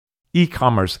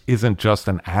E-commerce isn't just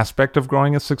an aspect of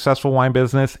growing a successful wine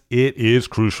business, it is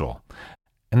crucial.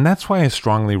 And that's why I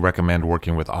strongly recommend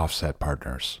working with Offset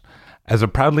Partners. As a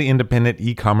proudly independent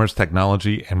e-commerce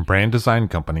technology and brand design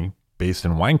company based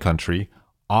in wine country,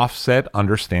 Offset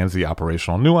understands the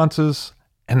operational nuances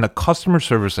and the customer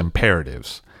service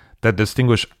imperatives that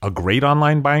distinguish a great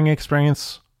online buying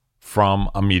experience from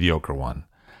a mediocre one.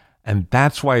 And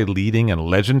that's why leading and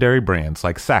legendary brands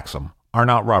like Saxum,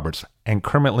 Arnott Roberts, and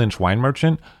Kermit Lynch Wine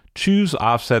Merchant choose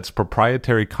Offset's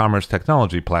proprietary commerce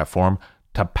technology platform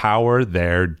to power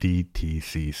their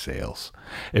DTC sales.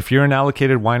 If you're an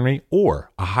allocated winery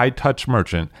or a high-touch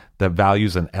merchant that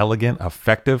values an elegant,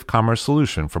 effective commerce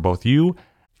solution for both you,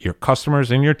 your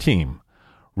customers, and your team,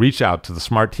 reach out to the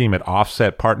smart team at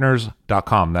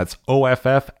offsetpartners.com. That's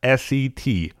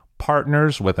OFFSET,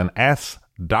 partners with an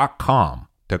S.com,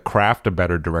 to craft a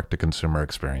better direct-to-consumer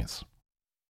experience.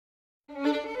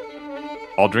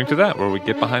 I'll drink to that, where we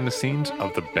get behind the scenes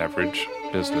of the beverage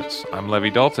business. I'm Levi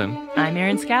Dalton. I'm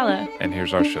Erin Scala. And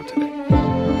here's our show today.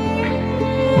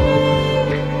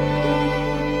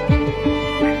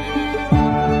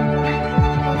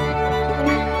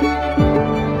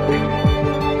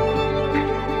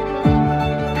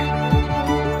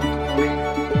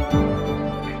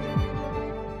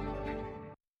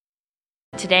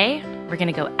 Today, we're going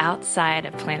to go outside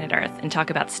of planet Earth and talk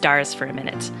about stars for a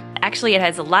minute. Actually, it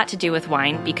has a lot to do with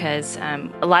wine because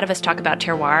a lot of us talk about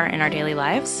terroir in our daily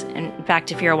lives. And in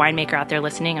fact, if you're a winemaker out there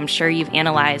listening, I'm sure you've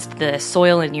analyzed the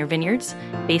soil in your vineyards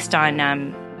based on,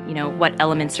 what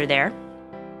elements are there.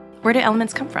 Where do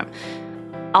elements come from?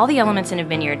 All the elements in a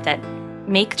vineyard that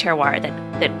make terroir,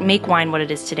 that make wine what it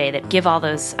is today, that give all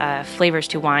those flavors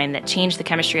to wine, that change the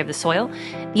chemistry of the soil,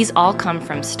 these all come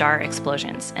from star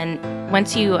explosions. And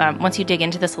once you dig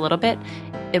into this a little bit,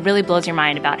 it really blows your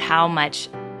mind about how much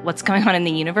what's going on in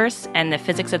the universe and the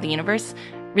physics of the universe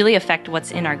really affect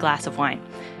what's in our glass of wine.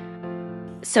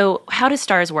 So how do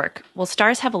stars work? Well,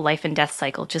 stars have a life and death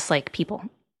cycle, just like people.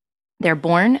 They're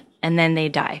born and then they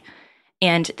die.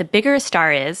 And the bigger a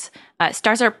star is,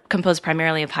 stars are composed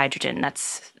primarily of hydrogen.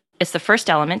 It's the first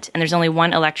element, and there's only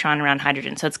one electron around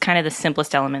hydrogen, so it's kind of the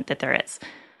simplest element that there is.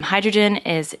 Hydrogen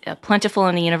is plentiful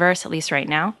in the universe, at least right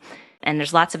now, and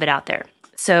there's lots of it out there.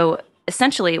 So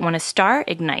essentially, when a star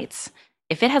ignites,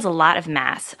 if it has a lot of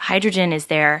mass, hydrogen is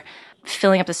there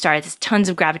filling up the star. There's tons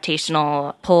of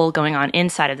gravitational pull going on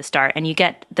inside of the star, and you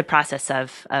get the process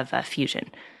of fusion.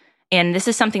 And this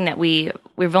is something that we've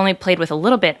only played with a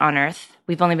little bit on Earth.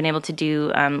 We've only been able to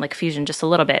do like fusion just a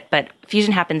little bit, but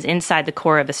fusion happens inside the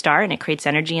core of a star, and it creates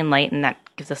energy and light, and that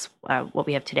gives us what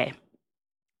we have today.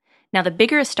 Now, the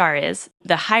bigger a star is,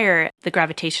 the higher the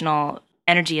gravitational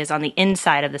energy is on the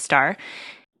inside of the star.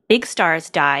 Big stars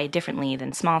die differently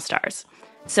than small stars.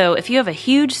 So if you have a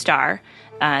huge star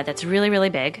that's really, really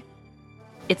big,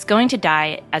 it's going to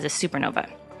die as a supernova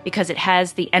because it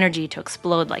has the energy to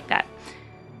explode like that.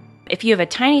 If you have a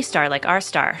tiny star like our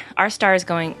star is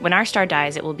when our star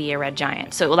dies, it will be a red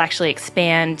giant. So it will actually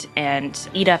expand and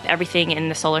eat up everything in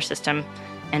the solar system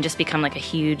and just become like a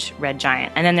huge red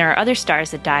giant. And then there are other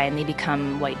stars that die and they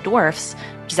become white dwarfs,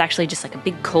 which is actually just like a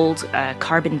big cold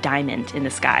carbon diamond in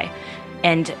the sky.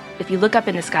 And if you look up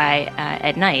in the sky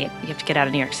at night, you have to get out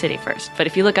of New York City first. But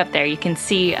if you look up there, you can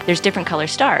see there's different color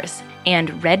stars.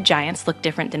 And red giants look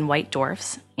different than white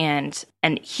dwarfs. And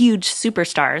huge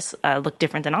superstars look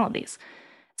different than all of these.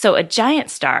 So a giant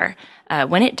star,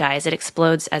 when it dies, it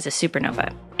explodes as a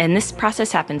supernova. And this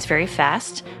process happens very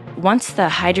fast. Once the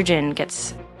hydrogen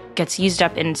gets used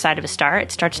up inside of a star,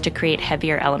 it starts to create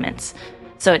heavier elements.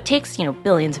 So it takes,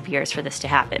 billions of years for this to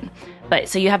happen. But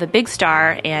so you have a big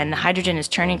star and the hydrogen is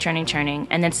churning,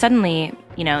 and then suddenly,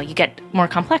 you get more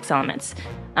complex elements.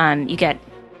 You get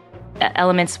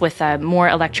elements with more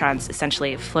electrons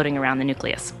essentially floating around the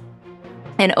nucleus.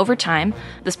 And over time,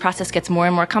 this process gets more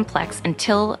and more complex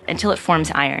until it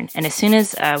forms iron. And as soon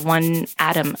as one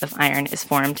atom of iron is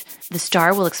formed, the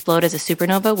star will explode as a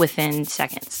supernova within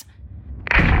seconds.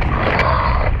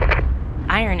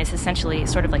 Iron is essentially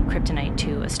sort of like kryptonite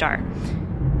to a star.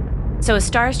 So a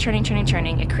star is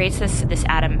churning, it creates this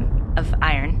atom of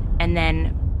iron, and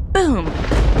then boom!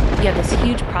 You have this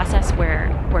huge process where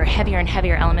heavier and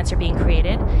heavier elements are being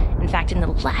created. In fact, in the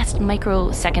last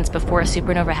microseconds before a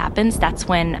supernova happens, that's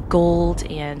when gold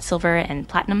and silver and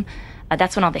platinum,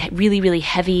 that's when all the really, really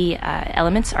heavy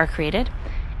elements are created.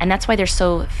 And that's why there's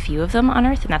so few of them on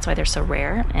Earth, and that's why they're so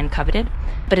rare and coveted.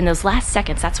 But in those last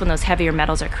seconds, that's when those heavier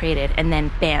metals are created, and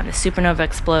then bam, the supernova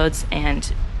explodes,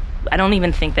 and I don't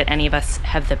even think that any of us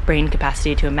have the brain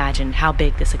capacity to imagine how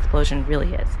big this explosion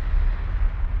really is.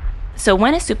 So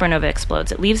when a supernova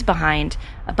explodes, it leaves behind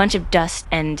a bunch of dust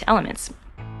and elements.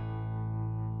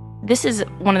 This is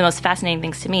one of the most fascinating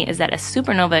things to me, is that a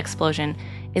supernova explosion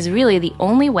is really the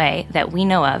only way that we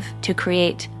know of to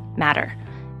create matter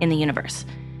in the universe.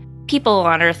 People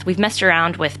on Earth, we've messed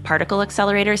around with particle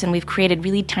accelerators, and we've created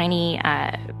really tiny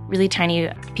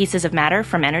pieces of matter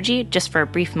from energy just for a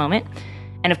brief moment.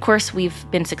 And of course, we've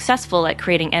been successful at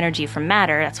creating energy from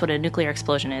matter. That's what a nuclear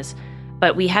explosion is.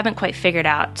 But we haven't quite figured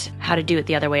out how to do it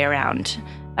the other way around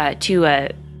to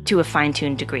a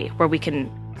fine-tuned degree, where we can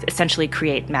essentially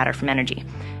create matter from energy.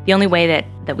 The only way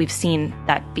that we've seen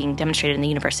that being demonstrated in the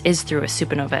universe is through a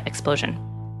supernova explosion.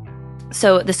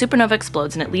 So the supernova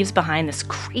explodes, and it leaves behind this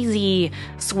crazy,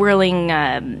 swirling,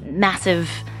 massive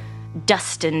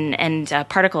dust and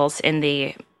particles in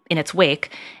its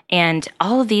wake. And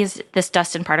all of this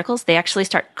dust and particles, they actually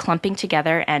start clumping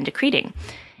together and accreting.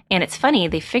 And it's funny,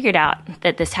 they figured out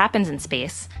that this happens in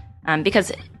space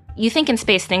because you think in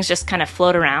space things just kind of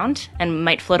float around and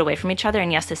might float away from each other.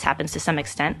 And yes, this happens to some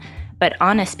extent. But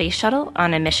on a space shuttle,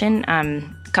 on a mission a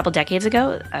couple decades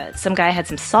ago, some guy had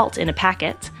some salt in a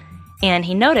packet. And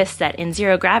he noticed that in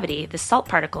zero gravity, the salt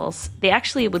particles, they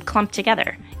actually would clump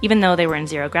together, even though they were in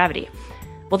zero gravity.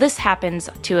 Well, this happens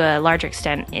to a larger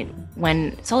extent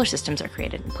when solar systems are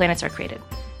created, planets are created.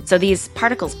 So these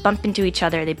particles bump into each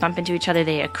other, they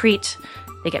accrete,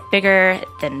 they get bigger,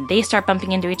 then they start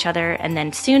bumping into each other, and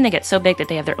then soon they get so big that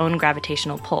they have their own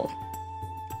gravitational pull.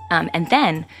 And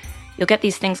then you'll get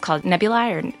these things called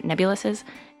nebulae or nebuluses.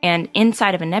 And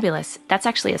inside of a nebulous, that's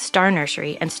actually a star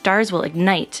nursery, and stars will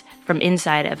ignite from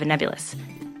inside of a nebulous.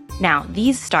 Now,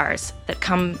 these stars that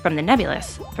come from the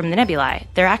nebulae,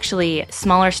 they're actually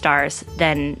smaller stars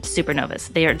than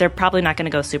supernovas. They're probably not going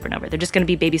to go supernova. They're just going to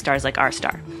be baby stars like our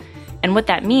star. And what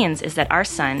that means is that our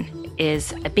sun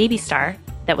is a baby star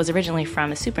that was originally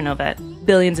from a supernova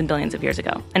billions and billions of years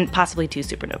ago, and possibly 2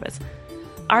 supernovas.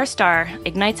 Our star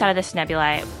ignites out of this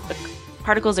nebulae.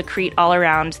 Particles accrete all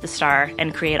around the star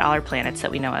and create all our planets that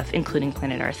we know of, including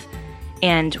planet Earth.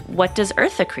 And what does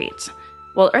Earth accrete?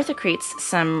 Well, Earth accretes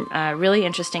some really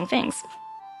interesting things.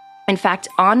 In fact,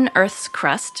 on Earth's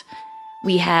crust,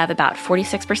 we have about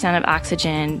 46% of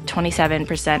oxygen,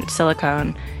 27%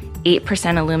 silicon,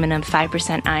 8% aluminum,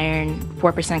 5% iron,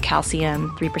 4%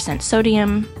 calcium, 3%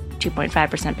 sodium,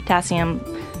 2.5% potassium,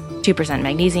 2%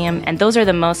 magnesium, and those are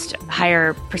the most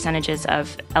higher percentages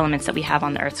of elements that we have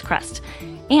on the Earth's crust.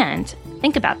 And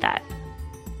think about that.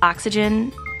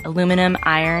 Oxygen, aluminum,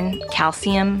 iron,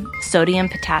 calcium, sodium,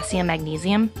 potassium,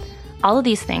 magnesium, all of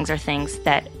these things are things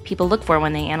that people look for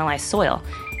when they analyze soil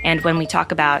and when we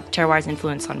talk about terroir's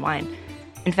influence on wine.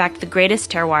 In fact, the greatest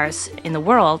terroirs in the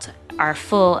world are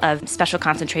full of special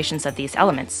concentrations of these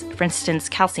elements. For instance,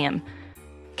 calcium.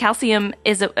 Calcium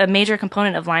is a major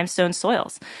component of limestone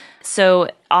soils. So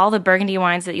all the Burgundy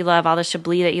wines that you love, all the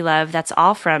Chablis that you love, that's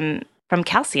all from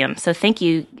calcium. So thank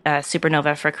you,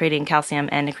 supernova, for creating calcium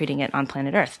and accreting it on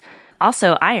planet Earth.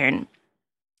 Also, iron.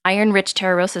 Iron-rich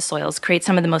Terra Rossa soils create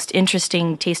some of the most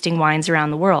interesting tasting wines around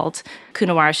the world.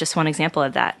 Coonawarra is just one example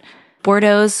of that.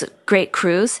 Bordeaux's Great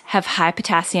Crus have high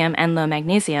potassium and low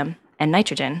magnesium and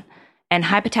nitrogen. And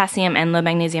high potassium and low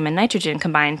magnesium and nitrogen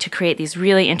combine to create these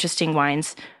really interesting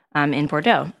wines in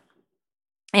Bordeaux.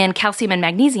 And calcium and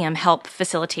magnesium help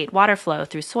facilitate water flow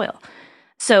through soil.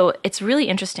 So it's really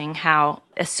interesting how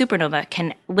a supernova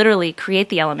can literally create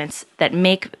the elements that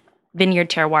make vineyard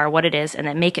terroir what it is and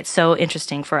that make it so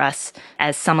interesting for us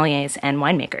as sommeliers and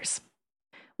winemakers.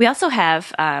 We also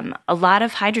have a lot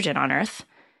of hydrogen on Earth,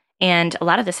 and a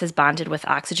lot of this has bonded with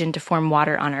oxygen to form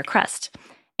water on our crust.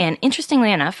 And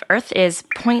interestingly enough, Earth is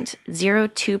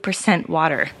 0.02%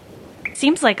 water.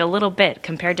 Seems like a little bit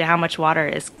compared to how much water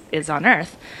is on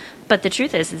Earth. But the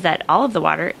truth is that all of the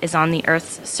water is on the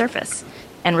Earth's surface.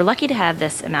 And we're lucky to have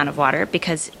this amount of water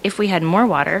because if we had more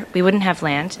water, we wouldn't have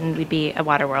land and we'd be a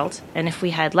water world. And if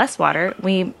we had less water,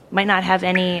 we might not have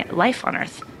any life on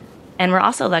Earth. And we're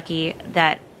also lucky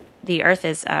that the Earth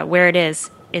is where it is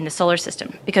in the solar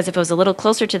system, because if it was a little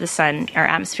closer to the sun, our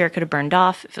atmosphere could have burned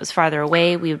off. If it was farther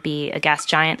away, we would be a gas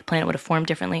giant. The planet would have formed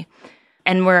differently.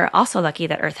 And we're also lucky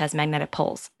that Earth has magnetic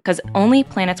poles, because only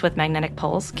planets with magnetic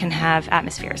poles can have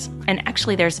atmospheres. And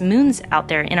actually, there's moons out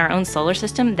there in our own solar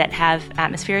system that have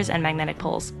atmospheres and magnetic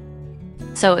poles.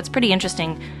 So it's pretty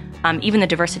interesting, even the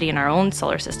diversity in our own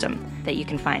solar system that you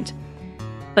can find.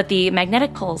 But the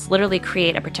magnetic poles literally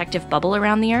create a protective bubble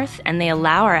around the Earth, and they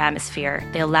allow our atmosphere,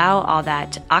 they allow all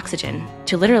that oxygen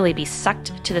to literally be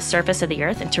sucked to the surface of the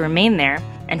Earth and to remain there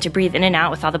and to breathe in and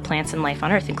out with all the plants and life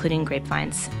on Earth, including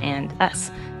grapevines and us.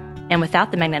 And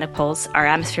without the magnetic poles, our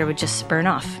atmosphere would just burn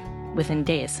off within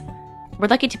days. We're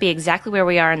lucky to be exactly where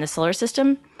we are in the solar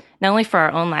system, not only for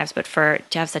our own lives, but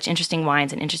to have such interesting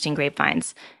wines and interesting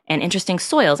grapevines and interesting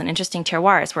soils and interesting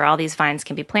terroirs where all these vines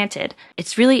can be planted.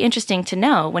 It's really interesting to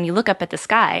know when you look up at the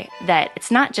sky that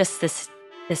it's not just this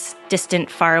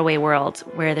distant, faraway world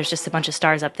where there's just a bunch of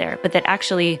stars up there, but that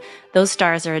actually those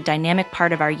stars are a dynamic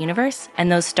part of our universe,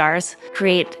 and those stars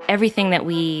create everything that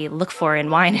we look for in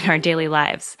wine in our daily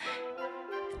lives.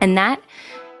 And that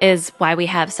is why we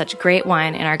have such great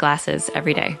wine in our glasses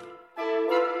every day.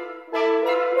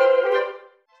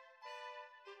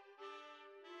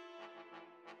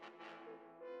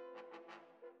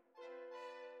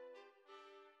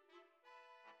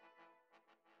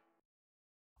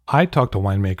 I talk to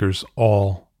winemakers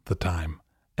all the time,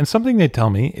 and something they tell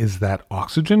me is that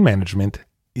oxygen management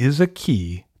is a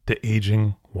key to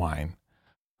aging wine.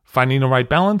 Finding the right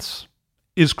balance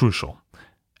is crucial,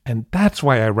 and that's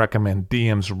why I recommend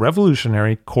DM's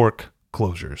revolutionary cork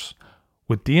closures.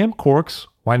 With DM corks,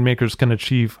 winemakers can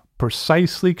achieve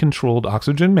precisely controlled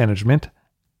oxygen management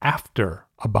after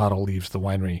a bottle leaves the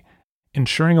winery,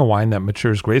 ensuring a wine that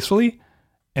matures gracefully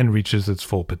and reaches its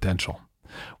full potential.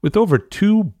 With over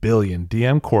 2 billion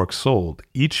DM corks sold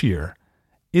each year,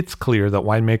 it's clear that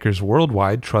winemakers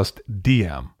worldwide trust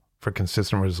DM for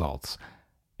consistent results.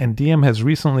 And DM has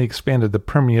recently expanded the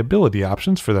permeability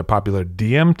options for their popular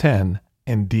DM10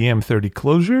 and DM30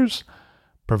 closures,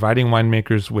 providing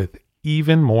winemakers with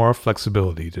even more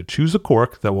flexibility to choose a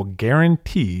cork that will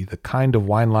guarantee the kind of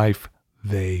wine life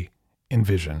they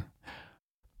envision.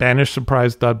 Banish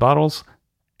surprise dud bottles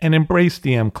and embrace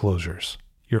DM closures.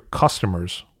 Your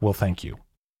customers will thank you.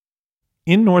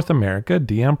 In North America,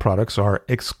 DM products are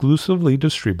exclusively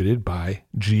distributed by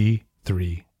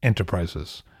G3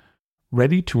 Enterprises.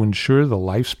 Ready to ensure the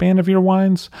lifespan of your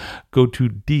wines? Go to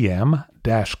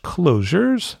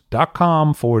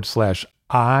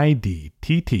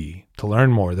dm-closures.com/IDTT to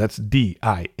learn more. That's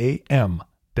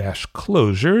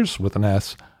DIAM-closures with an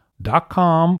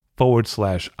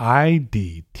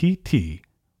S.com/IDTT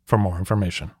for more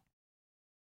information.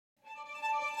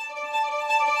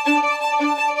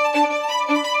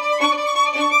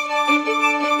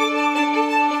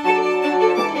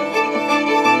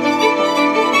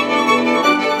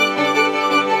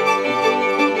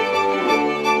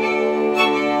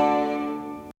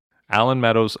 Alan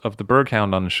Meadows of the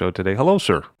Berghound on the show today. Hello,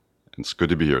 sir. It's good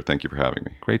to be here. Thank you for having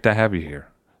me. Great to have you here.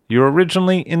 You're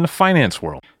originally in the finance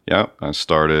world. Yeah, I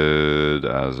started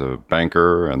as a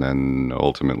banker and then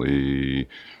ultimately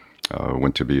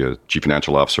went to be a chief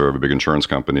financial officer of a big insurance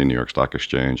company, New York Stock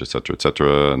Exchange, et cetera, et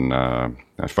cetera. And I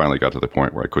finally got to the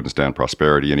point where I couldn't stand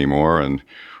prosperity anymore and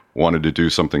wanted to do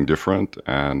something different.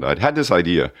 And I'd had this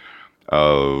idea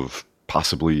of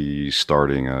possibly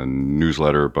starting a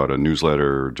newsletter, but a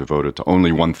newsletter devoted to only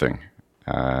one thing.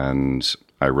 And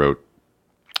I wrote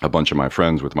a bunch of my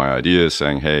friends with my ideas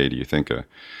saying, hey, do you think a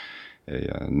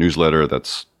newsletter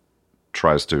that's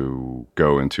tries to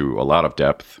go into a lot of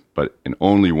depth, but in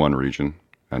only one region,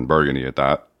 and Burgundy at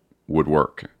that, would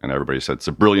work? And everybody said, it's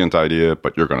a brilliant idea,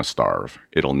 but you're going to starve.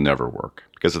 It'll never work.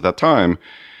 Because at that time,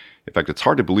 in fact, it's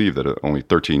hard to believe that only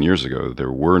 13 years ago,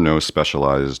 there were no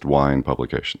specialized wine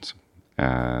publications.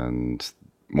 And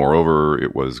moreover,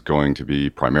 it was going to be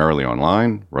primarily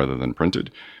online rather than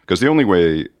printed. Because the only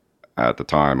way at the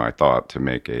time, I thought, to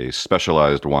make a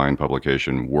specialized wine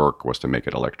publication work was to make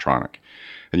it electronic.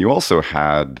 And you also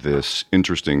had this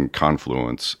interesting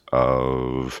confluence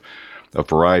of a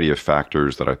variety of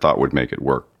factors that I thought would make it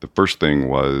work. The first thing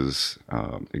was,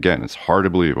 again, it's hard to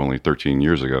believe only 13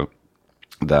 years ago,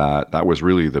 that was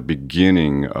really the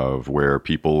beginning of where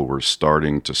people were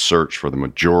starting to search for the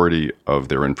majority of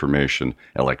their information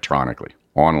electronically,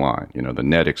 online. You know, the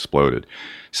net exploded.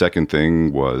 Second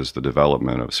thing was the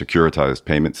development of securitized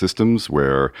payment systems,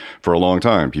 where for a long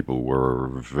time people were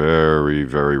very,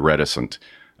 very reticent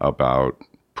about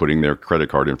putting their credit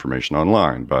card information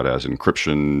online. But as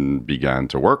encryption began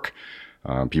to work,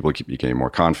 people became more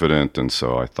confident. And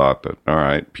so I thought that, all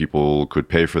right, people could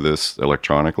pay for this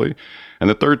electronically. And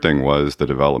the third thing was the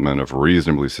development of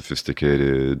reasonably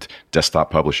sophisticated desktop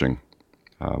publishing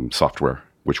software,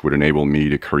 which would enable me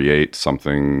to create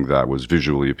something that was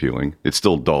visually appealing. It's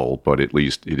still dull, but at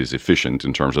least it is efficient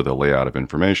in terms of the layout of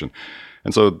information.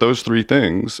 And so those three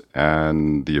things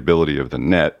and the ability of the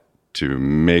net to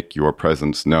make your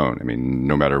presence known. I mean,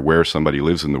 no matter where somebody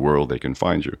lives in the world, they can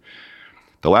find you.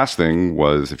 The last thing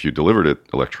was, if you delivered it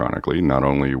electronically, not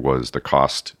only was the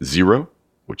cost zero,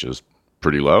 which is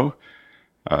pretty low,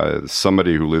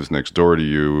 somebody who lives next door to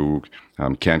you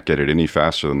can't get it any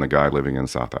faster than the guy living in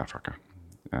South Africa.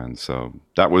 And so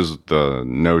that was the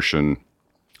notion,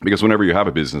 because whenever you have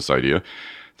a business idea,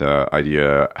 The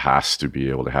idea has to be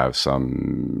able to have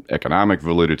some economic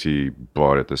validity,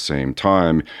 but at the same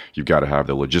time, you've got to have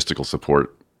the logistical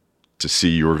support to see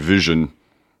your vision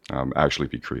actually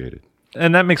be created.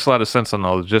 And that makes a lot of sense on the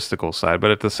logistical side, but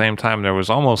at the same time, there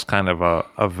was almost kind of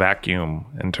a vacuum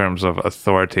in terms of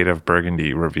authoritative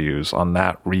Burgundy reviews on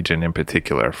that region in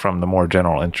particular from the more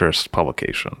general interest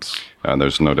publications. And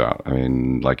there's no doubt. I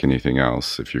mean, like anything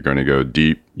else, if you're going to go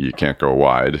deep, you can't go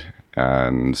wide.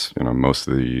 And most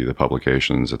of the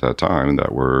publications at that time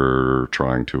that were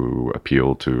trying to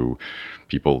appeal to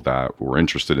people that were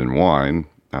interested in wine,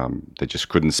 they just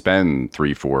couldn't spend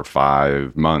 3, 4,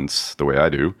 5 months the way I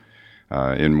do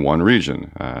in one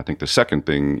region. I think the second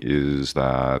thing is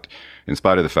that in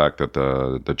spite of the fact that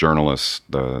the journalists,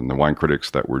 the wine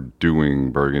critics that were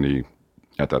doing Burgundy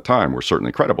at that time were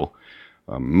certainly credible,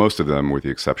 most of them, with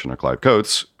the exception of Clive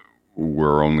Coates,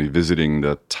 were only visiting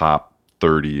the top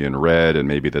 30 in red and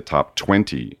maybe the top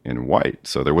 20 in white.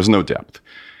 So there was no depth.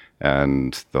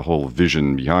 And the whole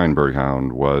vision behind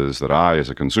Berghound was that I, as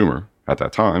a consumer at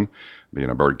that time, being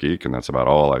a bird geek, and that's about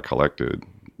all I collected,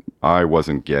 I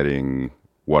wasn't getting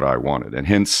what I wanted. And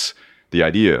hence the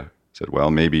idea said,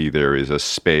 well, maybe there is a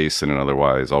space in an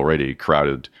otherwise already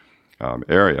crowded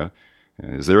area.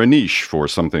 Is there a niche for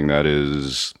something that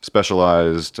is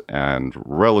specialized and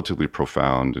relatively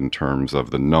profound in terms of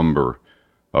the number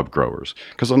of growers?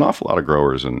 Because an awful lot of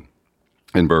growers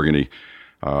in Burgundy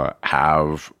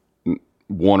have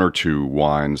 1 or 2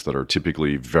 wines that are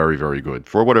typically very, very good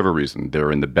for whatever reason.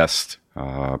 They're in the best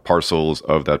parcels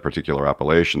of that particular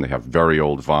appellation. They have very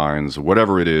old vines.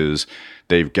 Whatever it is,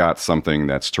 they've got something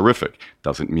that's terrific.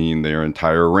 Doesn't mean their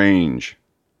entire range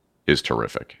is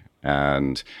terrific.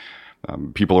 And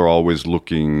people are always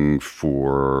looking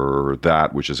for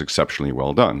that which is exceptionally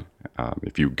well done.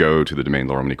 If you go to the Domaine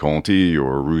de la Romanée-Conti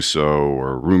or Rousseau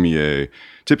or Roumier,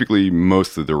 typically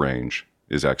most of the range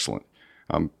is excellent.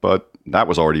 But that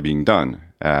was already being done.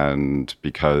 And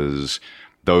because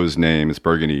those names,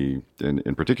 Burgundy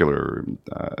in particular,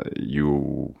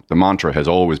 the mantra has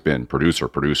always been producer,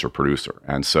 producer, producer.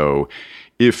 And so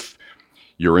if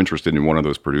you're interested in one of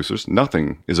those producers,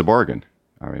 nothing is a bargain.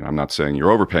 I mean, I'm not saying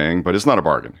you're overpaying, but it's not a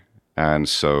bargain. And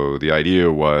so the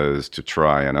idea was to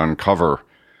try and uncover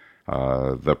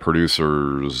the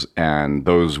producers and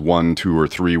those 1, 2, or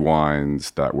 3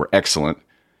 wines that were excellent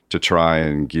to try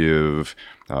and give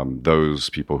those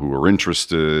people who were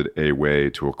interested a way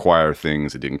to acquire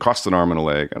things that didn't cost an arm and a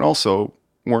leg and also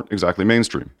weren't exactly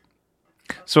mainstream.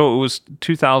 So it was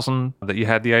 2000 that you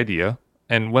had the idea.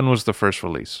 And when was the first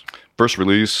release? First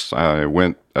release, I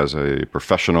went as a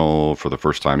professional for the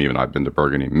first time. Even I've been to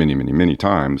Burgundy many, many, many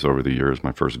times over the years.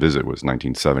 My first visit was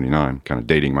 1979, kind of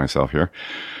dating myself here.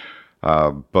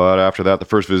 But after that, the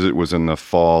first visit was in the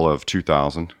fall of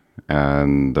 2000.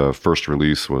 And the first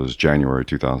release was January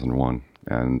 2001.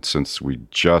 And since we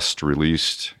just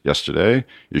released yesterday,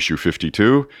 issue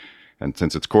 52, and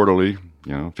since it's quarterly,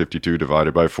 52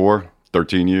 divided by 4,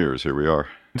 13 years, here we are.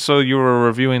 So you were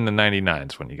reviewing the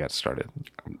 99s when you got started.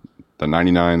 The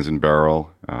 99s in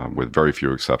barrel, with very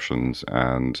few exceptions,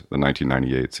 and the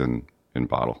 1998s in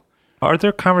bottle. Are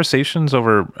there conversations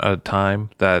over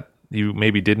time that you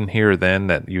maybe didn't hear then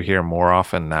that you hear more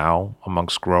often now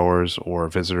amongst growers or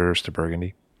visitors to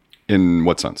Burgundy? In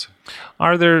what sense?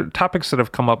 Are there topics that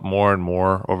have come up more and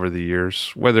more over the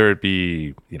years, whether it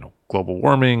be, global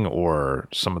warming or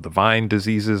some of the vine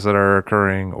diseases that are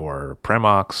occurring or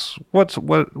Premox?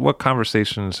 What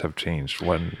conversations have changed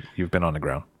when you've been on the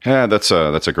ground? Yeah, that's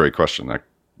a great question.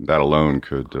 That alone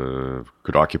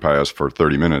could occupy us for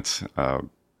 30 minutes.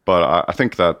 But I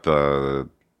think that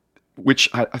which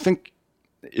I think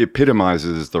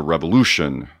epitomizes the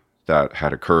revolution that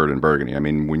had occurred in Burgundy. I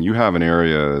mean, when you have an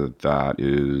area that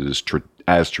is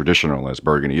as traditional as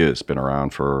Burgundy is, been around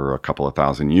for a couple of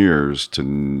thousand years,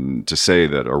 to say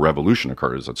that a revolution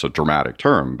occurs, it's a dramatic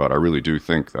term, but I really do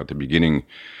think that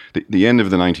the end of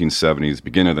the 1970s,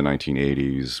 beginning of the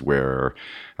 1980s, where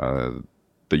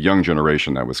the young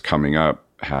generation that was coming up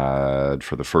had,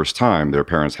 for the first time, their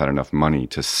parents had enough money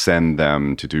to send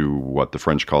them to do what the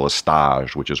French call a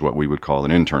stage, which is what we would call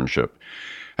an internship.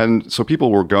 And so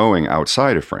people were going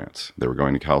outside of France. They were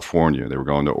going to California. They were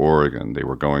going to Oregon. They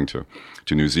were going to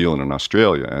New Zealand and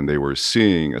Australia. And they were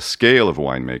seeing a scale of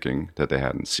winemaking that they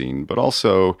hadn't seen, but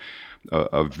also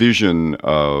a vision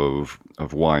of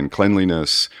wine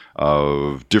cleanliness,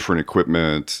 of different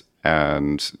equipment,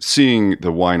 and seeing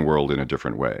the wine world in a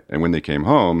different way. And when they came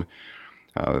home,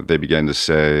 they began to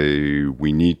say,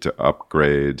 we need to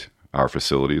upgrade our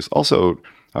facilities. Also,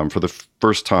 for the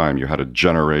first time, you had a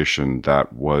generation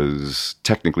that was,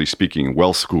 technically speaking,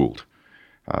 well-schooled.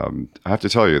 I have to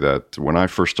tell you that when I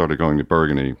first started going to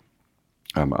Burgundy,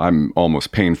 I'm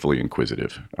almost painfully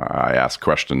inquisitive. I ask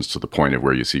questions to the point of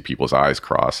where you see people's eyes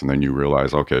cross, and then you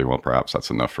realize, okay, well, perhaps that's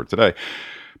enough for today.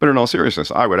 But in all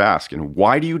seriousness, I would ask,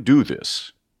 why do you do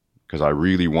this? Because I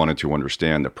really wanted to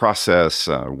understand the process.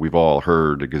 We've all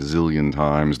heard a gazillion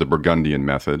times the Burgundian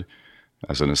method.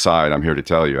 As an aside, I'm here to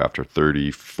tell you, after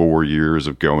 34 years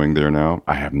of going there now,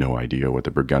 I have no idea what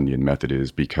the Burgundian method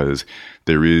is because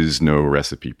there is no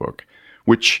recipe book,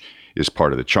 which is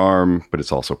part of the charm, but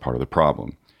it's also part of the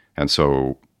problem. And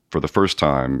so for the first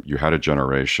time, you had a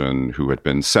generation who had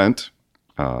been sent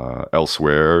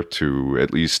elsewhere to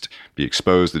at least be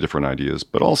exposed to different ideas,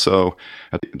 but also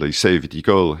at the Lycée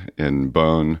Viticole in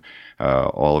Beaune,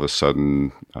 all of a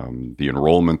sudden the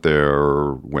enrollment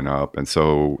there went up. And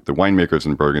so the winemakers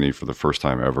in Burgundy for the first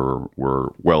time ever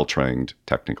were well trained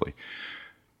technically.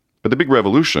 But the big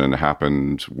revolution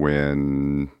happened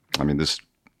when, this,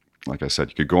 like I said,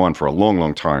 you could go on for a long,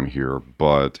 long time here,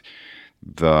 but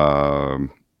the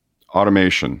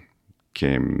automation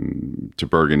came to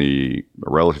Burgundy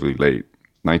relatively late,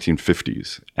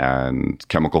 1950s, and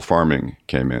chemical farming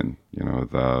came in.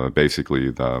 Basically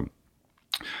the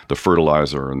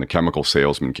fertilizer and the chemical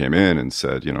salesman came in and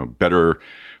said, better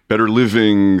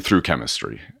living through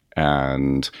chemistry.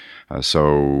 And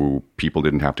so people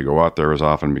didn't have to go out there as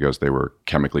often because they were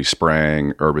chemically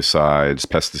spraying herbicides,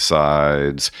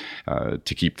 pesticides,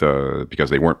 because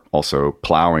they weren't also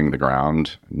plowing the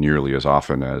ground nearly as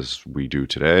often as we do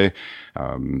today.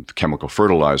 The chemical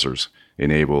fertilizers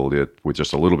enabled it with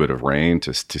just a little bit of rain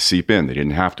to seep in. They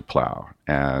didn't have to plow.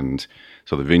 And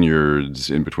so the vineyards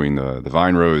in between the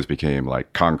vine rows became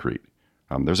like concrete.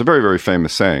 There's a very, very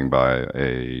famous saying by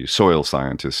a soil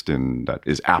scientist that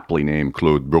is aptly named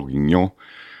Claude Bourguignon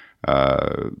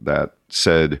that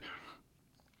said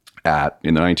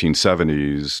in the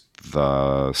 1970s,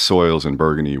 the soils in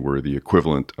Burgundy were the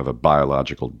equivalent of a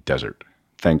biological desert,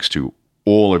 thanks to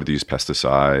all of these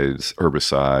pesticides,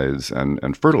 herbicides,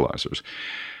 and fertilizers.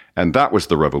 And that was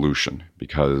the revolution,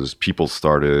 because people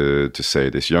started to say,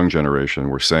 this young generation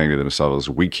were saying to themselves,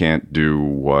 we can't do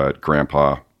what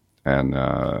Grandpa and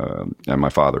my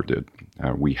father did.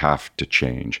 We have to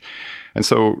change. And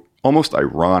so, almost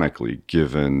ironically,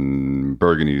 given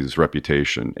Burgundy's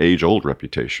reputation, age-old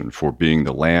reputation for being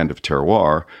the land of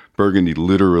terroir, Burgundy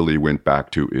literally went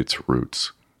back to its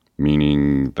roots,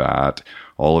 meaning that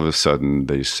all of a sudden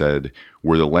they said,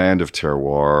 we're the land of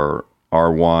terroir.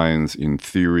 Our wines, in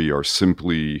theory, are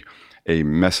simply a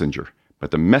messenger. But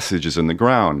the message is in the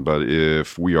ground. But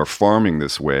if we are farming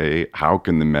this way, how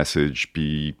can the message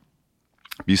be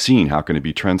seen? How can it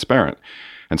be transparent?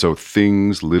 And so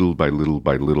things little by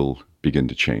little begin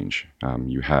to change.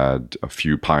 You had a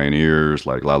few pioneers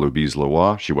like La Louise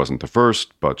Leroy. She wasn't the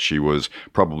first, but she was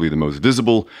probably the most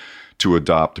visible to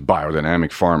adopt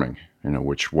biodynamic farming,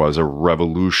 which was a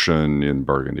revolution in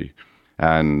Burgundy.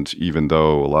 And even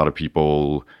though a lot of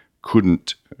people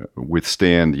couldn't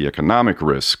withstand the economic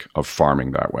risk of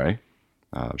farming that way,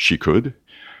 she could.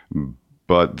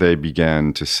 But they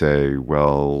began to say,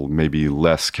 well, maybe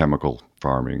less chemical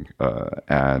farming,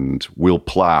 and we'll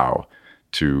plow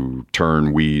to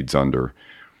turn weeds under.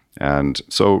 And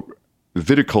so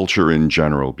viticulture in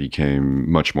general became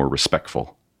much more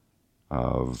respectful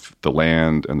of the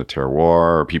land and the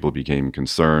terroir. People became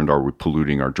concerned, are we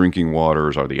polluting our drinking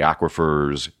waters? Are the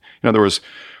aquifers? There was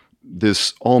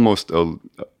this almost a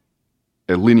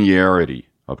linearity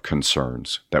of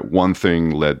concerns that one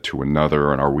thing led to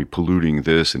another, and are we polluting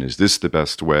this, and is this the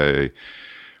best way?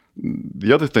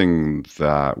 The other thing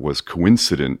that was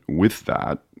coincident with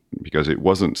that, because it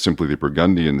wasn't simply the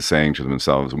Burgundians saying to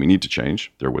themselves, we need to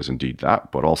change, there was indeed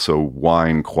that, but also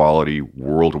wine quality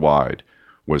worldwide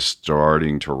was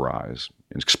starting to rise,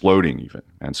 exploding even.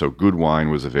 And so good wine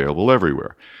was available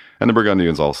everywhere. And the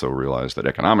Burgundians also realized that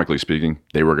economically speaking,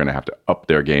 they were going to have to up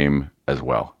their game as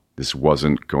well. This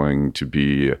wasn't going to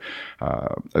be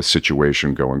a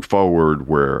situation going forward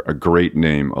where a great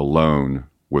name alone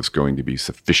was going to be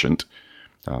sufficient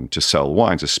to sell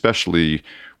wines, especially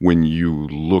when you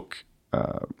look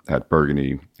at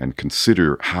Burgundy and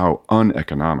consider how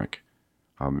uneconomic.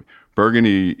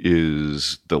 Burgundy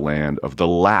is the land of the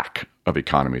lack of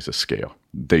economies of scale.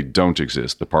 They don't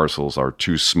exist. The parcels are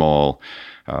too small.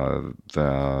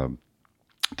 The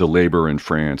labor in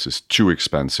France is too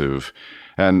expensive.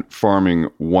 And farming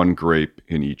one grape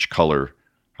in each color,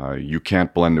 you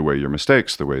can't blend away your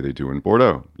mistakes the way they do in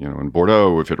Bordeaux. In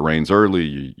Bordeaux, if it rains early,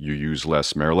 you use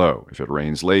less Merlot. If it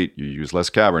rains late, you use less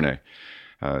Cabernet.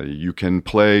 You can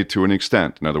play to an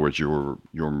extent. In other words, your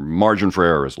margin for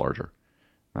error is larger.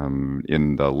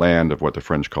 in the land of what the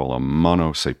French call a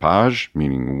monocépage,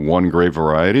 meaning one grape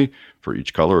variety for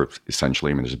each color.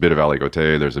 Essentially, I mean, there's a bit of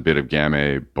Aligoté, there's a bit of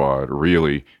Gamay, but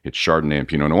really it's Chardonnay and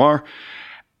Pinot Noir.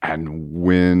 And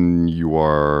when you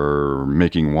are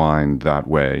making wine that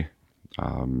way,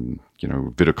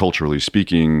 viticulturally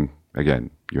speaking, again,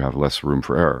 you have less room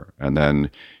for error. And then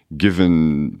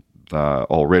given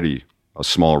already a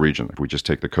small region, if we just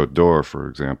take the Côte d'Or, for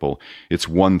example, it's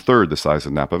 1/3 the size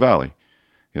of Napa Valley.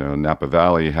 Napa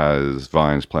Valley has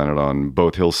vines planted on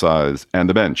both hillsides and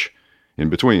the bench in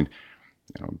between.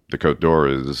 The Côte d'Or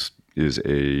is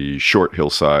a short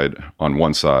hillside on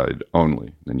one side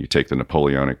only. Then you take the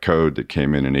Napoleonic Code that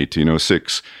came in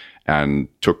 1806 and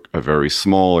took a very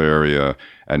small area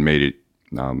and made it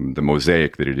the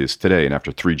mosaic that it is today. And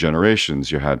after 3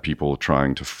 generations, you had people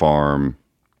trying to farm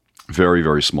very,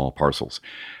 very small parcels.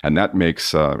 And that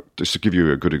makes, just to give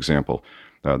you a good example,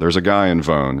 there's a guy in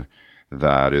Vaughan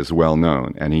that is well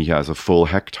known, and he has a full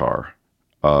hectare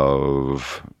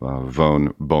of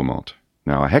Vaughan Beaumont.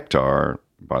 Now, a hectare,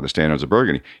 by the standards of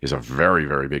Burgundy, is a very,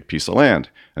 very big piece of land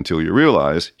until you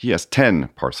realize he has 10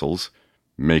 parcels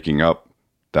making up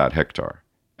that hectare.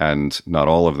 And not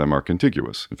all of them are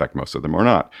contiguous. In fact, most of them are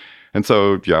not. And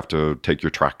so you have to take your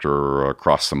tractor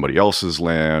across somebody else's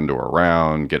land or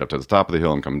around, get up to the top of the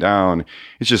hill and come down.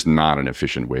 It's just not an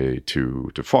efficient way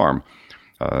to farm.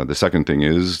 The second thing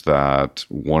is that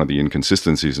one of the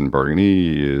inconsistencies in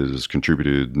Burgundy is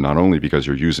contributed not only because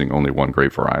you're using only one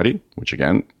grape variety, which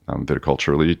again,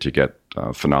 viticulturally, to get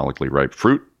phenolically ripe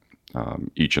fruit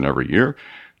each and every year,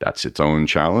 that's its own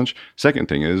challenge. Second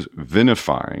thing is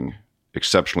vinifying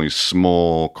exceptionally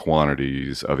small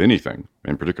quantities of anything,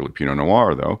 in particular Pinot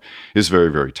Noir, though, is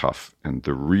very, very tough. And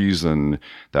the reason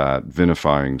that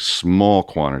vinifying small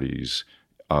quantities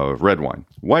of red wine.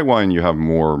 White wine, you have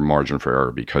more margin for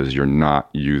error because you're not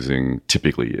using,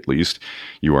 typically at least,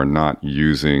 you are not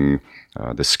using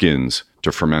the skins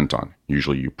to ferment on.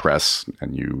 Usually you press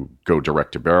and you go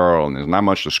direct to barrel, and there's not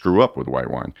much to screw up with white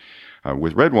wine.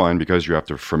 With red wine, because you have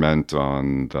to ferment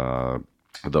on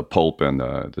the pulp and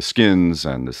the skins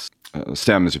and the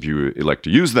stems, if you elect to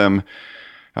use them,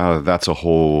 that's a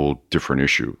whole different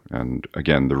issue. And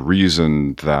again, the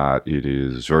reason that it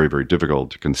is very, very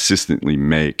difficult to consistently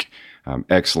make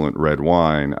excellent red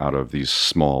wine out of these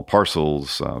small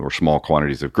parcels or small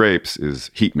quantities of grapes is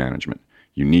heat management.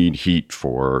 You need heat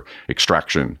for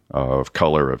extraction of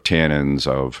color, of tannins,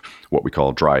 of what we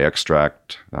call dry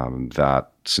extract, that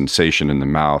sensation in the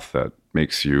mouth that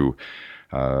makes you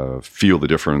feel the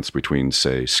difference between,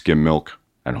 say, skim milk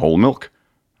and whole milk.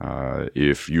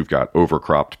 If you've got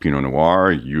overcropped Pinot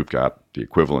Noir, you've got the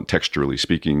equivalent, texturally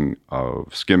speaking,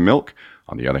 of skim milk.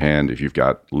 On the other hand, if you've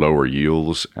got lower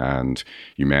yields and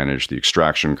you manage the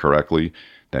extraction correctly,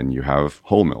 then you have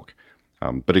whole milk.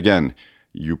 But again,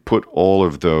 you put all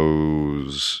of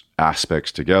those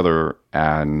aspects together,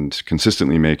 and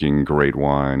consistently making great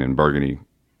wine in Burgundy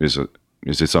is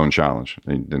its own challenge.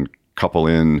 And then couple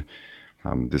in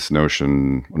this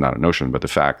notion, well, not a notion, but the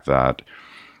fact that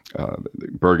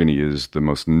Burgundy is the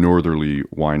most northerly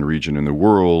wine region in the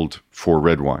world for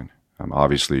red wine.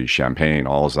 Obviously, Champagne,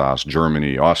 Alsace,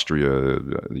 Germany, Austria,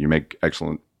 you make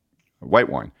excellent white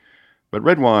wine. But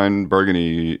red wine,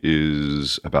 Burgundy,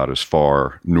 is about as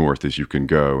far north as you can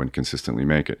go and consistently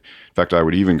make it. In fact, I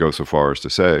would even go so far as to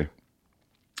say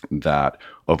that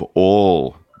of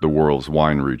all the world's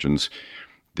wine regions,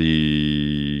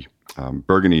 the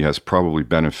Burgundy has probably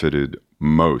benefited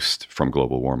most from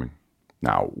global warming.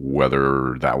 Now,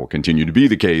 whether that will continue to be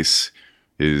the case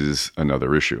is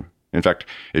another issue. In fact,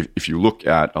 if you look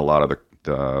at a lot of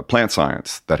the plant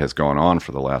science that has gone on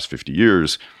for the last 50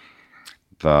 years,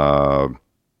 the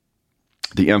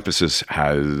emphasis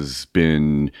has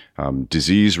been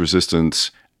disease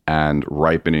resistance and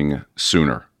ripening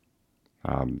sooner.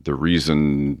 The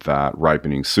reason that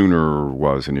ripening sooner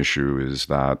was an issue is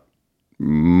that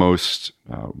most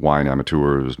wine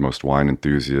amateurs, most wine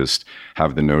enthusiasts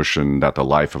have the notion that the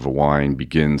life of a wine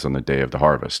begins on the day of the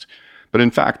harvest. But in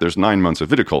fact, there's 9 months of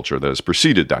viticulture that has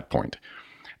preceded that point.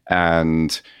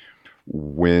 And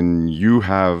when you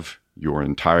have your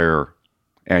entire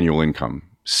annual income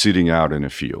sitting out in a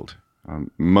field,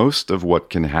 most of what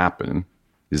can happen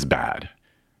is bad,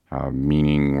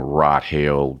 meaning rot,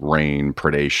 hail, rain,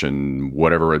 predation,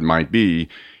 whatever it might be.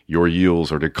 Your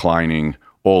yields are declining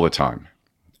all the time.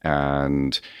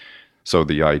 And so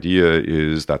the idea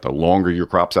is that the longer your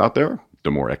crop's out there,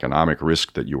 the more economic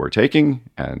risk that you are taking.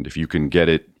 And if you can get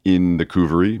it in the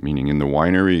couverie, meaning in the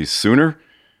winery, sooner,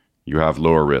 you have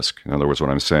lower risk. In other words, what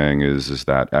I'm saying is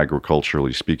that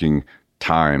agriculturally speaking,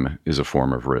 time is a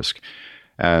form of risk.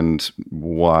 And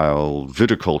while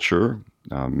viticulture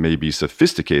may be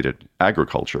sophisticated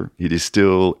agriculture, it is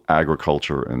still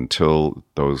agriculture until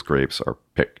those grapes are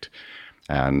picked.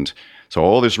 And so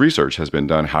all this research has been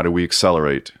done. How do we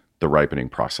accelerate the ripening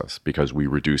process? Because we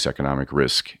reduce economic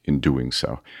risk in doing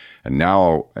so. And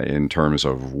now, in terms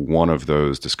of one of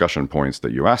those discussion points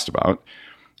that you asked about,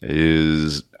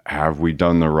 is have we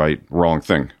done the wrong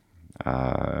thing?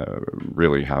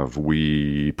 Really, have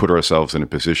we put ourselves in a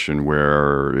position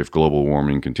where if global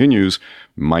warming continues,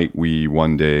 might we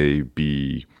one day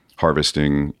be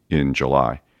harvesting in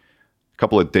July? A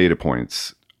couple of data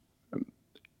points.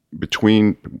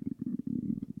 Between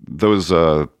those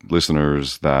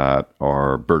listeners that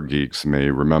are bird geeks may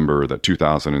remember that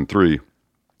 2003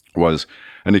 was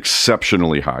an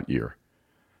exceptionally hot year.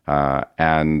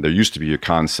 And there used to be a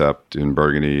concept in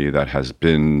Burgundy that has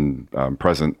been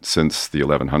present since the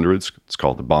 1100s. It's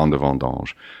called the Ban de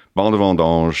Vendange. Ban de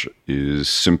Vendange is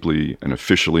simply an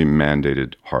officially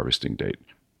mandated harvesting date.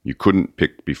 You couldn't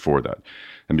pick before that.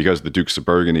 And because the Dukes of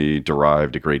Burgundy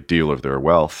derived a great deal of their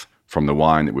wealth from the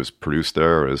wine that was produced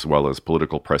there, as well as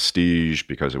political prestige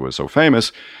because it was so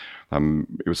famous,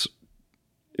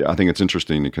 I think it's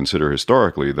interesting to consider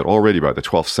historically that already by the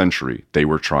 12th century, they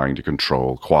were trying to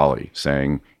control quality,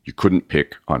 saying you couldn't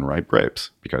pick unripe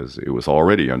grapes because it was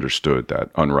already understood that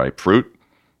unripe fruit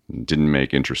didn't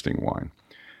make interesting wine.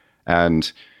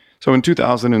 And so in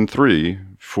 2003,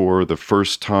 for the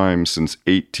first time since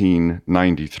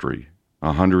 1893,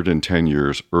 110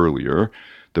 years earlier,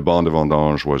 the Ban de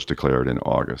Vendange was declared in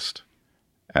August.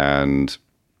 And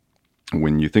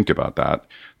when you think about that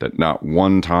not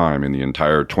one time in the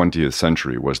entire 20th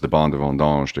century was the Ban de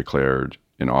Vendange declared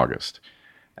in August.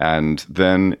 And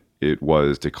then it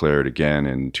was declared again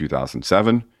in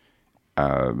 2007.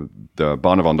 The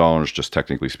Ban de Vendange, just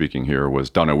technically speaking here, was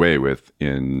done away with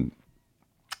in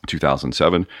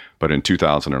 2007. But in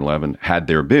 2011, had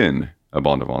there been a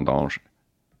Ban de Vendange,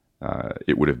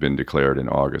 it would have been declared in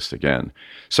August again.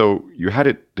 So you had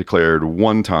it declared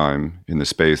one time in the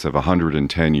space of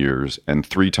 110 years and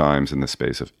 3 times in the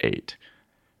space of 8.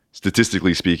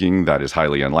 Statistically speaking, that is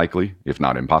highly unlikely, if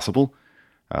not impossible.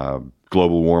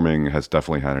 Global warming has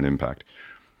definitely had an impact.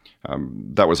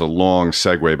 That was a long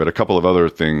segue, but a couple of other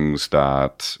things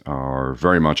that are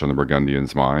very much on the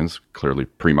Burgundians' minds. Clearly,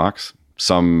 Primox.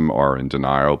 Some are in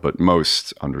denial, but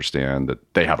most understand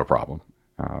that they have a problem.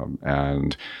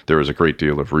 And there is a great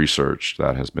deal of research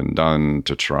that has been done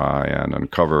to try and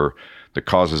uncover the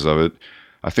causes of it.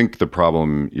 I think the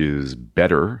problem is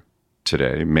better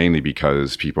today, mainly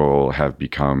because people have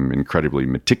become incredibly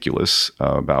meticulous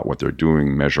about what they're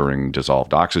doing, measuring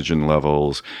dissolved oxygen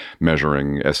levels,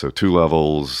 measuring SO2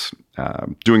 levels,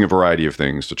 doing a variety of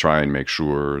things to try and make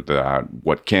sure that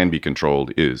what can be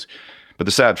controlled is. But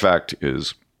the sad fact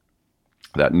is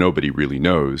that nobody really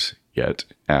knows yet.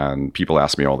 And people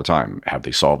ask me all the time, have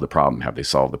they solved the problem? Have they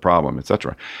solved the problem,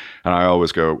 etc.? And I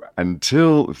always go,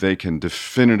 until they can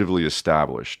definitively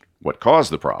establish what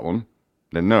caused the problem,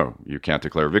 then no, you can't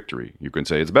declare victory. You can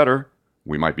say it's better.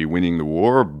 We might be winning the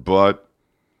war, but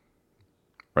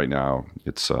right now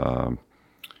it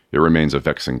remains a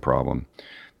vexing problem.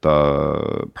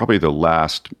 Probably the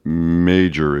last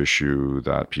major issue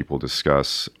that people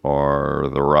discuss are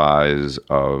the rise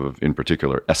of, in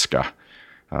particular, ESCA.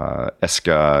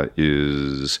 ESCA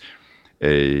is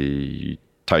a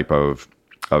type of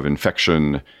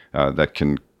infection that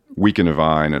can weaken a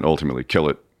vine and ultimately kill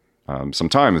it,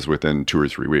 sometimes within 2 or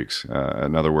 3 weeks.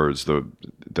 In other words,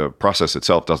 the process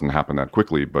itself doesn't happen that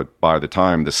quickly, but by the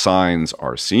time the signs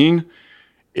are seen,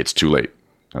 it's too late.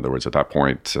 In other words, at that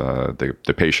point,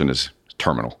 the patient is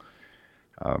terminal.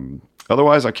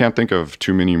 Otherwise, I can't think of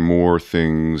too many more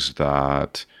things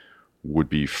that would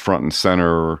be front and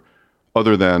center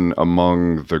other than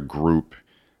among the group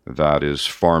that is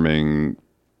farming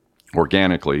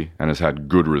organically and has had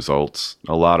good results.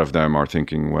 A lot of them are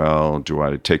thinking, well, do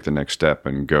I take the next step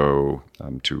and go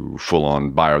to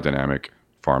full-on biodynamic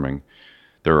farming?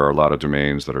 There are a lot of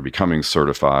domains that are becoming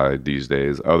certified these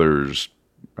days. Others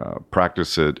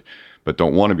practice it but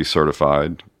don't want to be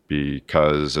certified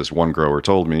because, as one grower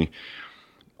told me,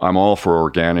 I'm all for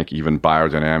organic, even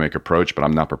biodynamic approach, but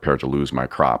I'm not prepared to lose my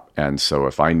crop. And so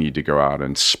if I need to go out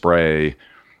and spray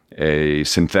a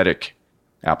synthetic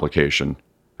application,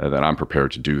 then I'm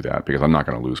prepared to do that because I'm not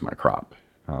going to lose my crop.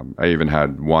 I even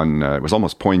had one, it was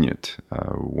almost poignant,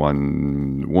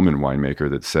 one woman winemaker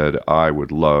that said, I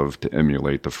would love to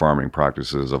emulate the farming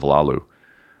practices of Lalu,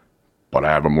 but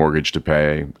I have a mortgage to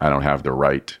pay. I don't have the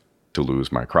right to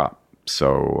lose my crop.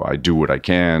 So I do what I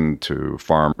can to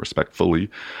farm respectfully.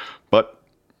 But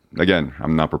again,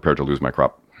 I'm not prepared to lose my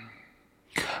crop.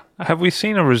 Have we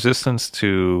seen a resistance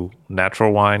to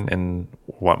natural wine and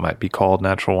what might be called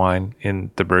natural wine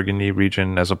in the Burgundy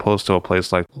region, as opposed to a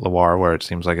place like Loire, where it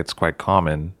seems like it's quite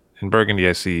common? In Burgundy,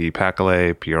 I see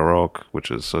Paquelé, Pierroc, which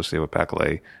is associated with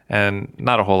Paquelé, and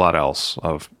not a whole lot else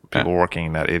of people working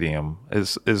in that idiom.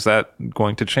 Is that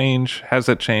going to change? Has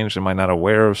that changed? Am I not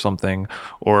aware of something?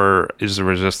 Or is the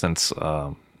resistance,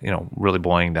 really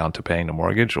boiling down to paying the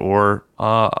mortgage or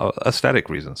aesthetic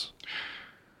reasons?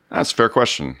 That's a fair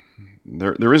question.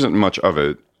 There isn't much of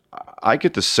it. I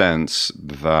get the sense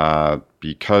that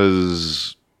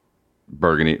because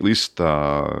Burgundy, at least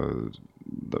the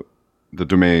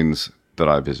domains that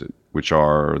I visit, which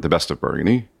are the best of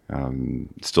Burgundy,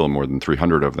 still more than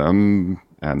 300 of them,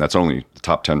 and that's only the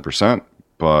top 10%,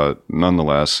 but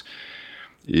nonetheless,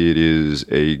 it is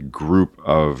a group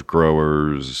of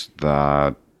growers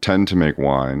that tend to make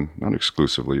wine, not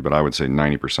exclusively, but I would say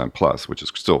 90% plus, which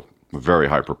is still a very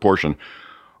high proportion,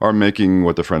 are making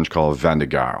what the French call vin de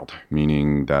garde,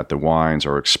 meaning that the wines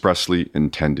are expressly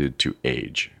intended to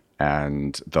age.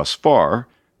 And thus far,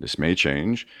 this may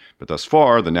change, but thus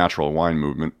far, the natural wine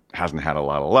movement hasn't had a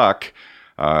lot of luck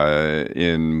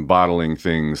in bottling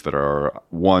things that are,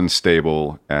 one,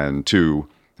 stable, and two,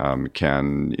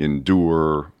 can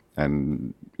endure.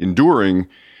 And enduring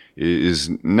is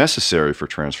necessary for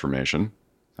transformation.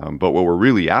 But what we're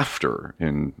really after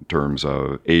in terms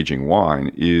of aging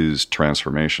wine is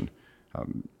transformation.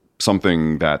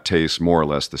 Something that tastes more or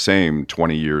less the same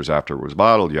 20 years after it was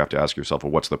bottled, you have to ask yourself,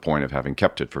 well, what's the point of having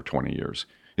kept it for 20 years?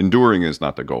 Enduring is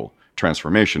not the goal.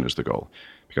 Transformation is the goal.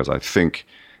 Because I think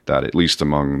that at least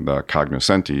among the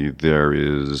cognoscenti, there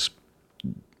is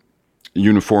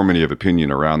uniformity of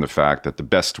opinion around the fact that the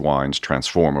best wines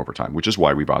transform over time, which is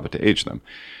why we bother to age them.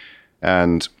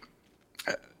 And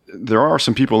there are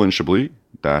some people in Chablis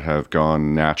that have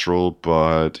gone natural,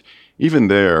 but even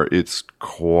there, it's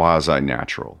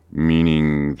quasi-natural,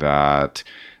 meaning that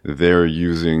they're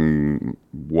using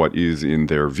what is, in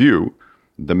their view,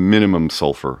 the minimum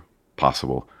sulfur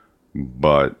possible,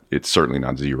 but it's certainly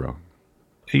not zero.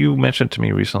 You mentioned to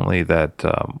me recently that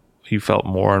you felt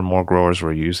more and more growers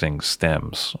were using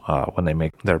stems when they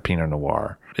make their Pinot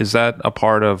Noir. Is that a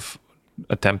part of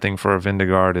attempting for a vin de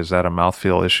garde? Is that a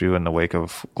mouthfeel issue in the wake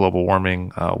of global warming?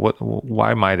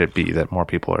 Why might it be that more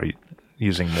people are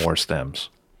using more stems?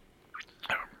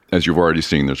 As you've already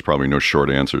seen, there's probably no short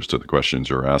answers to the questions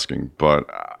you're asking,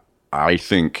 but I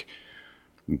think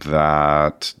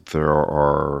that there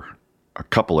are a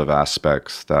couple of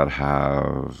aspects that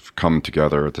have come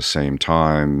together at the same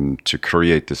time to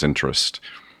create this interest.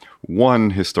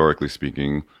 One, historically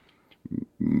speaking,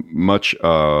 much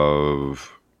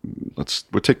of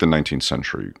we'll take the 19th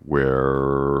century,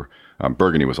 where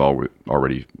Burgundy was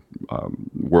already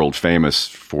world famous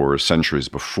for centuries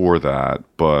before that,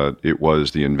 but it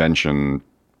was the invention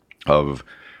of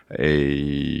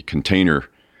a container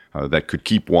that could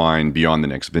keep wine beyond the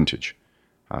next vintage.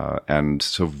 And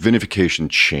so vinification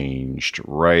changed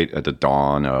right at the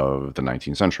dawn of the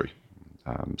 19th century.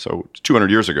 So 200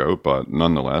 years ago, but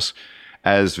nonetheless,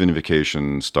 as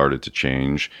vinification started to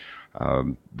change,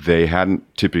 they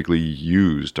hadn't typically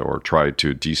used or tried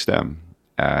to destem.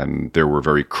 And there were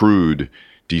very crude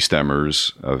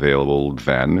destemmers available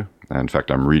then. In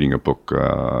fact, I'm reading a book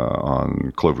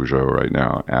on Clos Vougeot right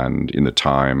now, and in the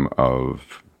time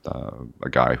of a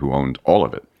guy who owned all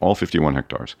of it, all 51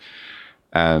 hectares.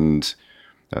 And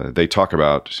they talk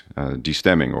about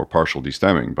destemming or partial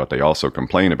destemming, but they also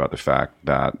complain about the fact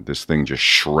that this thing just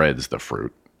shreds the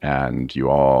fruit. And you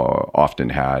all often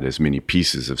had as many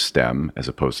pieces of stem as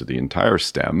opposed to the entire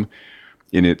stem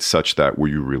in it, such that were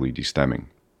you really destemming?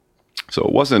 So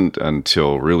it wasn't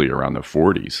until really around the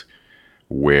 40s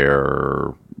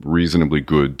where reasonably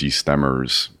good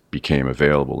destemmers became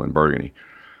available in Burgundy.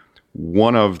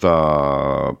 One of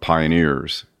the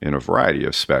pioneers in a variety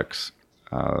of specs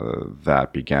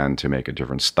that began to make a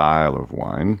different style of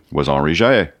wine was Henri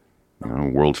Jayer.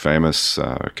 World famous,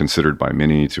 considered by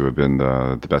many to have been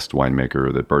the best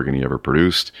winemaker that Burgundy ever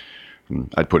produced.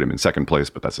 I'd put him in second place,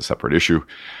 but that's a separate issue.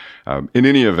 In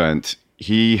any event,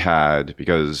 he had,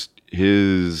 because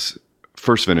his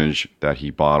first vintage that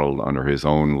he bottled under his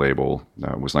own label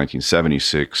was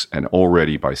 1976, and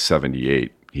already by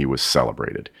 78, he was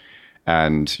celebrated.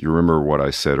 And you remember what I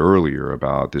said earlier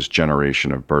about this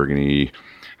generation of Burgundy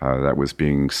that was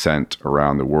being sent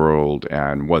around the world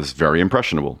and was very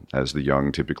impressionable, as the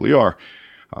young typically are.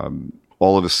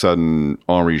 All of a sudden,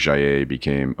 Henri Jayer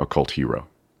became a cult hero.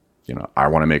 I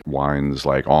want to make wines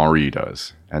like Henri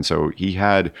does. And so he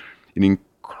had an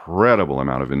incredible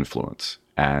amount of influence.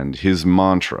 And his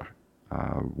mantra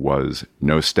was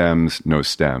no stems, no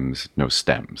stems, no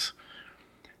stems.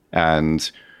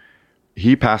 And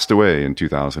he passed away in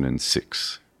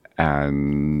 2006.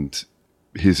 And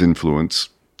his influence,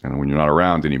 and when you're not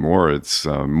around anymore, it's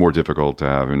more difficult to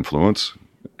have influence,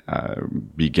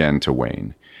 began to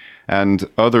wane. And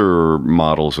other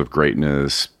models of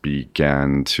greatness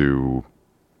began to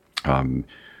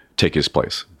take his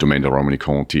place. Domaine de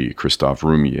Romanée-Conti, Christophe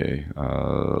Roumier,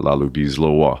 Lalou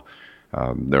Bislois.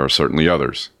 There are certainly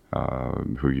others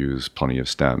who use plenty of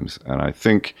stems. And I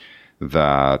think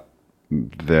that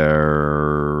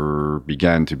there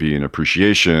began to be an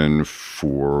appreciation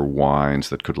for wines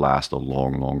that could last a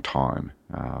long, long time.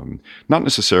 Not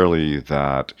necessarily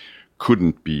that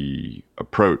couldn't be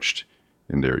approached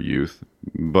in their youth,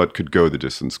 but could go the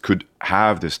distance, could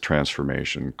have this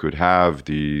transformation, could have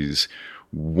these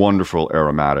wonderful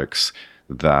aromatics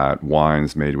that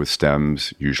wines made with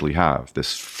stems usually have.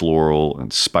 This floral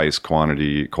and spice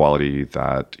quality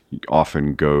that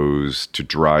often goes to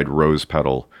dried rose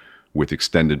petal with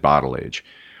extended bottle age.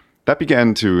 That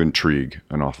began to intrigue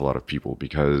an awful lot of people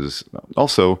because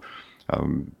also,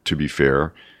 to be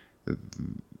fair,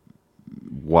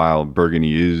 while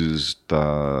Burgundy is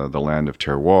the land of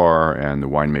terroir and the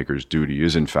winemaker's duty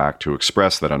is in fact to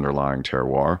express that underlying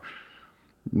terroir,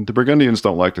 the Burgundians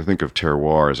don't like to think of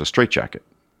terroir as a straitjacket.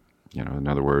 In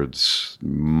other words,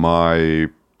 my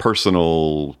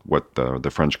personal, what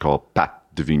the French call patte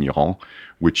de vigneron,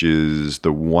 which is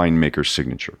the winemaker's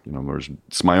signature. In other words,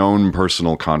 it's my own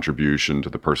personal contribution to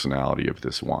the personality of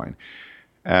this wine.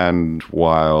 And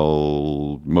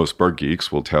while most Burg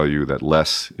geeks will tell you that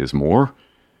less is more,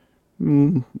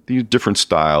 these different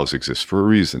styles exist for a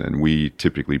reason. And we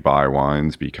typically buy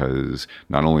wines because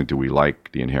not only do we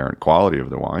like the inherent quality of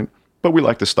the wine, but we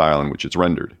like the style in which it's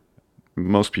rendered.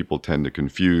 Most people tend to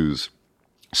confuse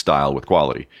style with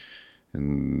quality.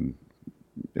 And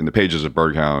in the pages of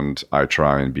Berghound, I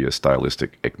try and be a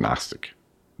stylistic agnostic,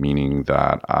 meaning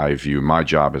that I view my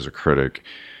job as a critic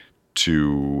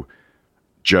to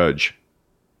judge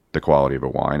the quality of a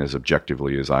wine as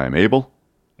objectively as I am able,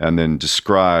 and then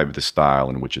describe the style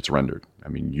in which it's rendered. I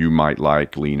mean, you might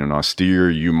like lean and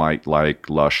austere, you might like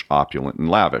lush, opulent, and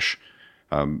lavish,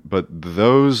 but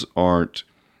those aren't,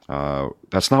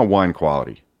 that's not wine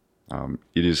quality.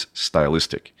 It is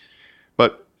stylistic.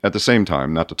 But at the same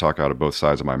time, not to talk out of both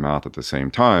sides of my mouth at the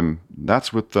same time,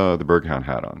 that's what the Berghound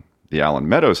hat on. The Allen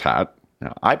Meadows hat,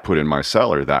 now I put in my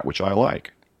cellar that which I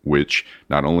like, which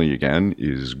not only, again,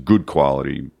 is good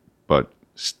quality, but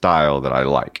style that I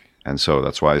like. And so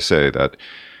that's why I say that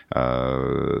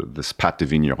this patte de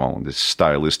vigneron, this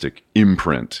stylistic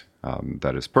imprint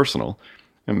that is personal,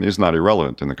 is not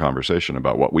irrelevant in the conversation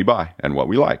about what we buy and what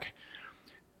we like.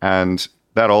 And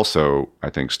that also, I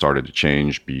think, started to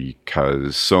change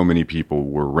because so many people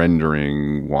were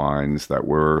rendering wines that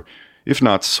were, if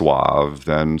not suave,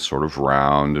 then sort of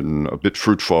round and a bit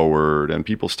fruit forward. And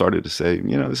people started to say,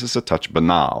 this is a touch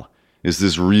banal. Is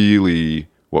this really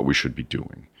what we should be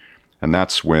doing? And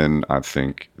that's when I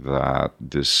think that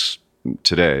this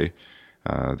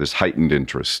heightened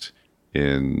interest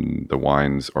in the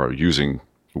wines or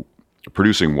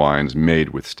producing wines made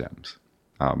with stems.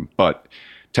 But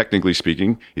technically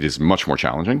speaking, it is much more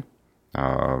challenging.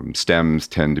 Stems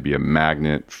tend to be a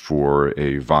magnet for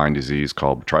a vine disease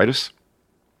called botrytis.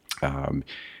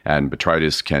 And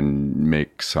botrytis can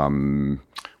make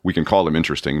we can call them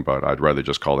interesting, but I'd rather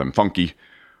just call them funky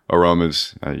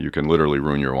aromas. You can literally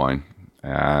ruin your wine.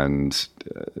 And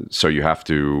so you have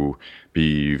to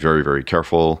be very, very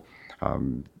careful.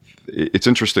 It's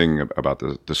interesting about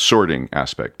the sorting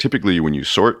aspect. Typically, when you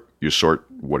sort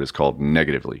what is called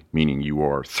negatively, meaning you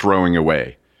are throwing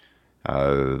away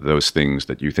those things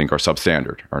that you think are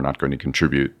substandard, are not going to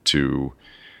contribute to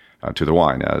the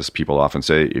wine. As people often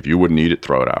say, if you wouldn't eat it,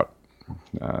 throw it out.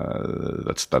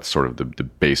 That's sort of the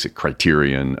basic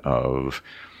criterion of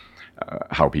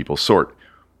how people sort.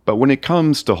 But when it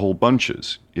comes to whole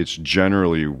bunches, it's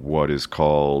generally what is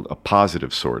called a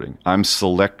positive sorting. I'm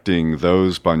selecting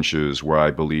those bunches where I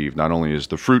believe not only is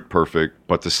the fruit perfect,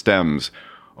 but the stems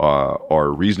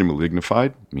are reasonably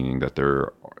lignified, meaning that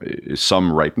there is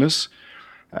some ripeness,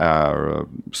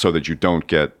 so that you don't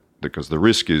get, because the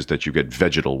risk is that you get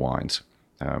vegetal wines,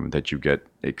 that you get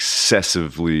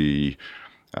excessively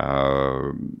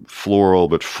floral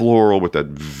with that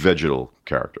vegetal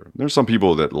character. There's some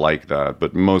people that like that,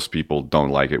 but most people don't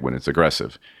like it when it's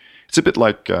aggressive. It's a bit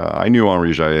like I knew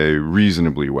Henri Jayer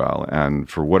reasonably well, and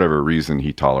for whatever reason,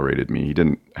 he tolerated me. He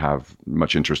didn't have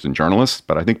much interest in journalists,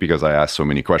 but I think because I asked so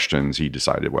many questions, he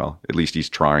decided, well, at least he's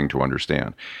trying to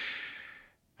understand.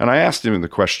 And I asked him the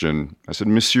question, I said,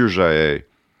 Monsieur Jayer,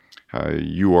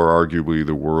 You are arguably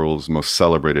the world's most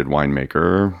celebrated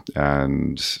winemaker,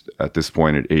 and at this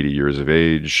point, at 80 years of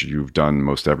age, you've done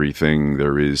most everything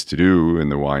there is to do in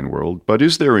the wine world. But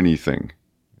is there anything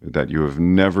that you have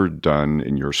never done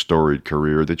in your storied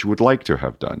career that you would like to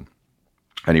have done?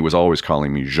 And he was always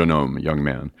calling me jeune homme, young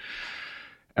man.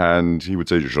 And he would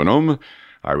say, jeune homme,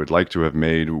 I would like to have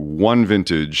made one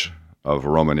vintage of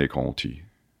Romanée-Conti.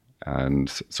 And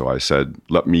so I said,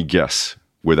 let me guess,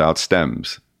 without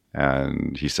stems.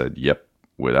 And he said, yep,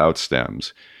 without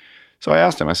stems. So I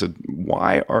asked him, I said,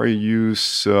 why are you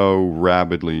so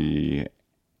rabidly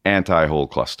anti-whole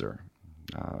cluster?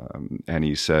 And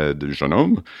he said, jeune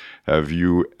homme, have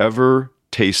you ever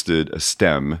tasted a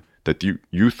stem that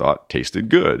you thought tasted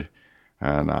good?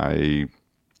 And I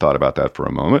thought about that for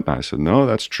a moment. And I said, no,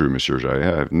 that's true, Monsieur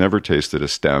Jaillet. I've never tasted a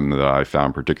stem that I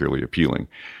found particularly appealing.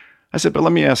 I said, but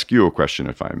let me ask you a question,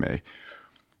 if I may.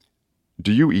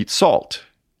 Do you eat salt?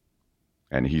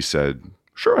 And he said,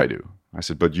 sure I do. I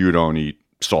said, but you don't eat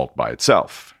salt by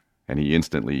itself. And he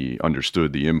instantly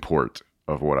understood the import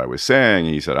of what I was saying.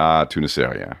 He said, tu ne sais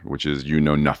rien, which is you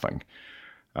know nothing.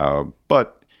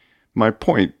 But my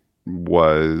point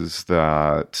was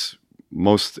that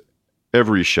most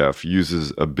every chef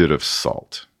uses a bit of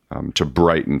salt to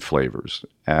brighten flavors.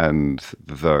 And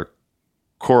the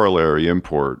corollary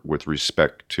import with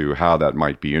respect to how that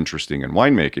might be interesting in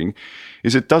winemaking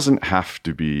is it doesn't have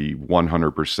to be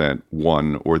 100%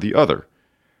 one or the other.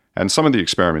 And some of the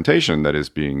experimentation that is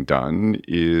being done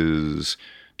is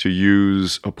to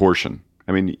use a portion.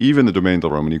 I mean, even the Domaine de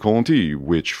Romanée-Conti,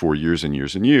 which for years and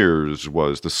years and years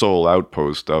was the sole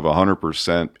outpost of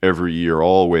 100% every year,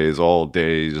 always, all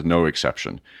days, no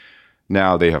exception.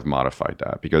 Now they have modified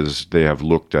that because they have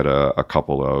looked at a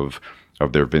couple of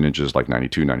their vintages like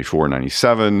 92, 94,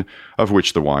 97, of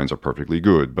which the wines are perfectly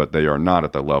good, but they are not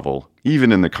at the level,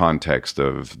 even in the context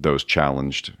of those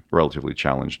relatively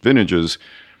challenged vintages.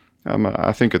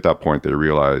 I think at that point they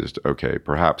realized, okay,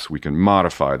 perhaps we can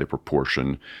modify the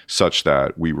proportion such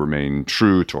that we remain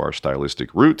true to our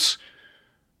stylistic roots,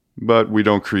 but we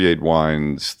don't create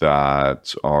wines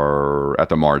that are at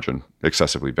the margin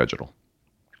excessively vegetal.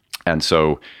 And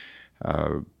so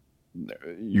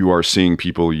you are seeing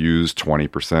people use 20%,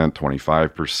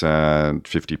 25%,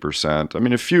 50%. I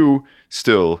mean, a few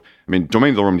still. I mean,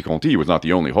 Domaine de Romanée-Conti was not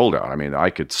the only holdout. I mean, I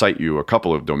could cite you a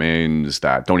couple of domains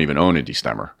that don't even own a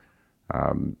destemmer.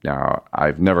 Now,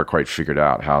 I've never quite figured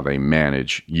out how they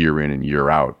manage year in and year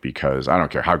out, because I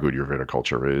don't care how good your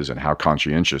viticulture is and how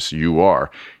conscientious you are,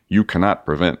 you cannot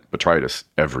prevent botrytis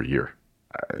every year.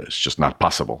 It's just not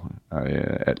possible,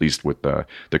 at least with the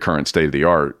current state of the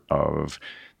art of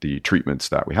the treatments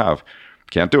that we have.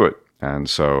 Can't do it. And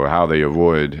so how they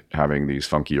avoid having these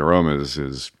funky aromas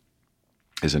is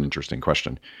an interesting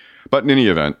question. But in any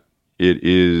event, it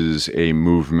is a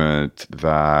movement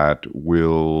that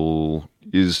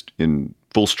is in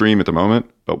full stream at the moment,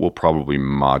 but will probably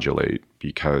modulate,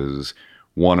 because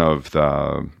one of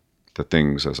the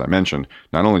things, as I mentioned,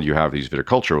 not only do you have these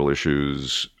viticultural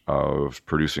issues of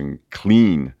producing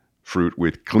clean fruit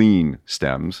with clean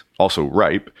stems, also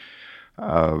ripe,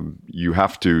 you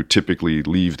have to typically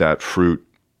leave that fruit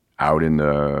out in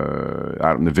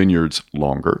the vineyards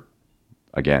longer.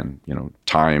 Again,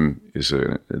 time is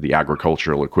the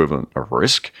agricultural equivalent of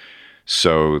risk.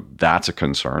 So that's a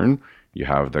concern. You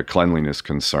have the cleanliness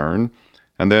concern.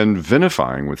 And then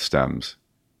vinifying with stems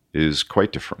is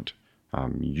quite different.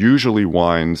 Usually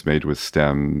wines made with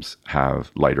stems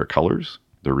have lighter colors.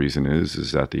 The reason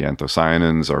is that the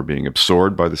anthocyanins are being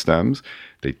absorbed by the stems.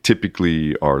 They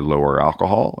typically are lower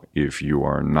alcohol if you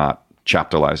are not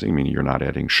chaptalizing, meaning you're not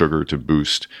adding sugar to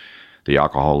boost the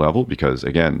alcohol level, because,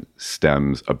 again,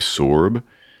 stems absorb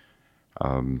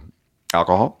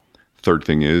alcohol. Third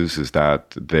thing is that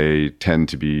they tend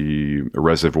to be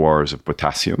reservoirs of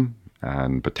potassium.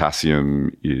 And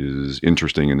potassium is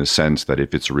interesting in the sense that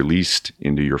if it's released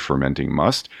into your fermenting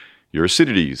must, your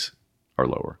acidities are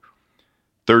lower.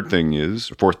 Fourth thing,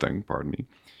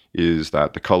 is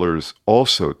that the colors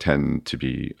also tend to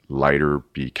be lighter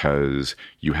because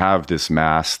you have this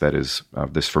mass that is,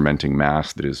 this fermenting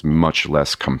mass that is much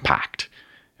less compact.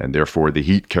 And therefore the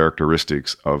heat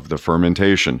characteristics of the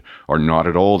fermentation are not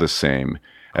at all the same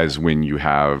as when you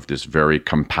have this very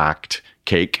compact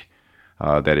cake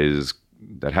that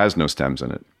has no stems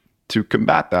in it. To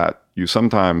combat that, you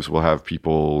sometimes will have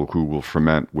people who will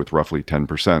ferment with roughly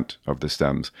 10% of the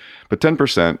stems. But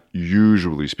 10%,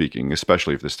 usually speaking,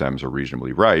 especially if the stems are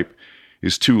reasonably ripe,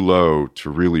 is too low to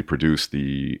really produce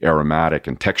the aromatic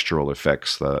and textural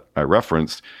effects that I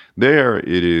referenced. There,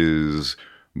 it is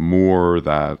more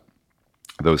that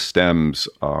those stems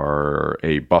are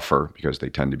a buffer because they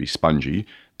tend to be spongy.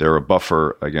 They're a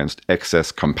buffer against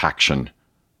excess compaction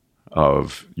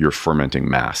of your fermenting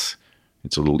mass.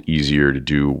 It's a little easier to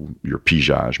do your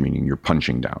pigeage, meaning you're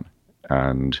punching down.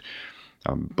 And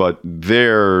but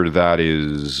there, that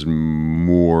is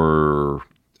more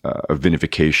a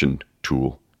vinification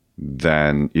tool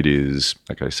than it is,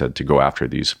 like I said, to go after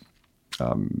these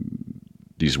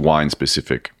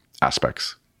wine-specific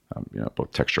aspects,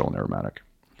 both textural and aromatic.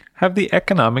 Have the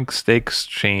economic stakes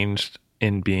changed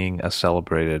in being a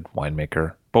celebrated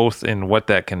winemaker, both in what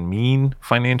that can mean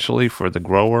financially for the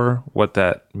grower, what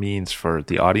that means for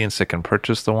the audience that can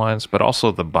purchase the wines, but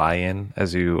also the buy-in,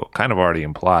 as you kind of already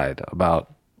implied,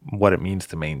 about what it means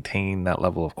to maintain that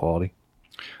level of quality?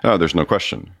 Oh, there's no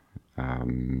question.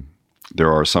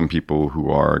 There are some people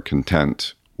who are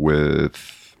content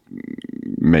with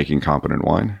making competent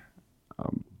wine.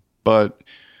 But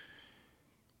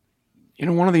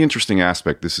one of the interesting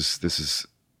aspects, this is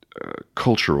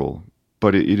cultural,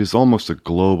 but it is almost a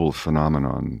global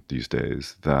phenomenon these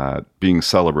days, that being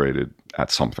celebrated at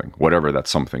something, whatever that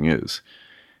something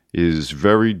is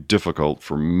very difficult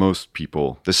for most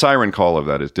people. The siren call of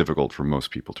that is difficult for most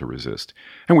people to resist.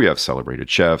 And we have celebrated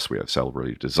chefs, we have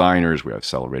celebrated designers, we have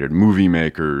celebrated movie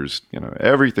makers,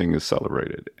 everything is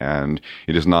celebrated. And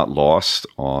it is not lost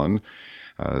on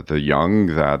the young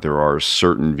that there are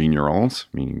certain vignerons,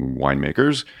 meaning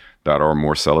winemakers, that are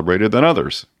more celebrated than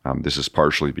others. This is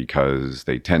partially because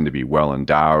they tend to be well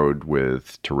endowed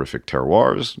with terrific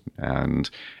terroirs. And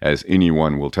as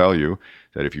anyone will tell you,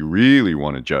 that if you really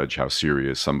want to judge how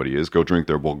serious somebody is, go drink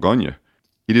their Bourgogne.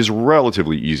 It is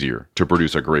relatively easier to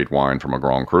produce a great wine from a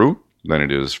Grand Cru than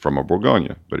it is from a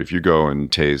Bourgogne. But if you go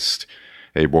and taste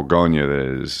a Bourgogne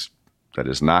that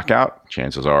is knockout,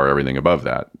 chances are everything above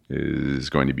that is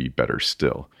going to be better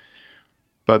still.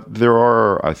 But there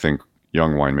are, I think,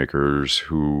 young winemakers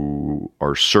who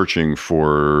are searching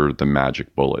for the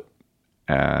magic bullet.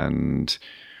 And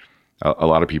a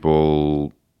lot of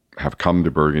people have come to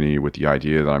Burgundy with the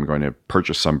idea that I'm going to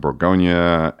purchase some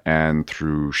Bourgogne, and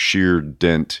through sheer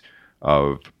dint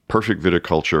of perfect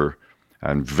viticulture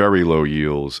and very low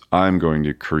yields, I'm going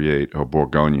to create a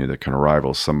Bourgogne that can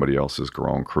rival somebody else's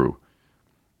Grand Cru.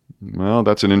 Well,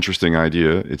 that's an interesting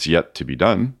idea. It's yet to be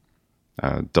done.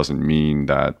 Doesn't mean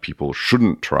that people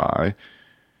shouldn't try.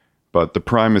 But the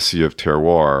primacy of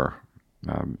terroir,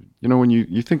 when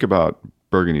you think about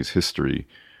Burgundy's history,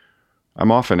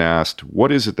 I'm often asked,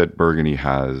 what is it that Burgundy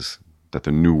has that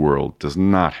the New World does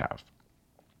not have?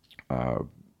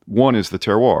 One is the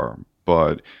terroir,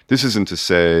 but this isn't to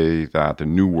say that the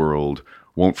New World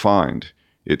won't find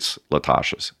its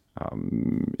Lataches,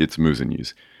 its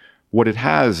Musignyes. What it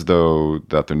has, though,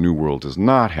 that the New World does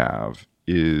not have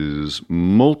is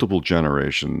multiple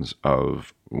generations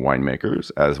of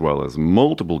winemakers, as well as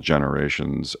multiple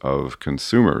generations of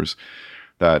consumers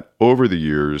that over the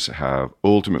years have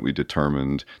ultimately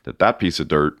determined that that piece of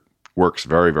dirt works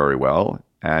very, very well,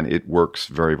 and it works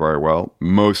very, very well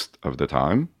most of the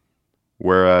time.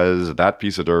 Whereas that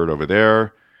piece of dirt over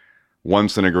there,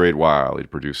 once in a great while,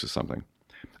 it produces something.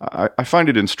 I find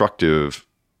it instructive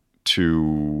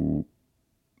to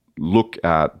look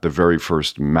at the very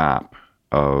first map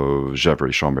of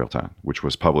Gevrey-Chambertin, which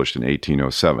was published in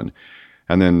 1807.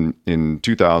 And then in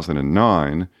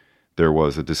 2009, there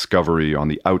was a discovery on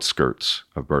the outskirts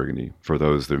of Burgundy. For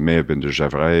those that may have been to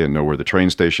Gevrey and know where the train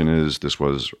station is, this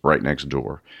was right next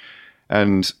door.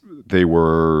 And they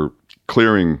were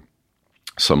clearing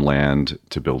some land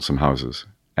to build some houses.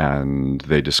 And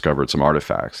they discovered some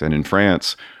artifacts. And in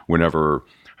France, whenever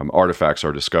artifacts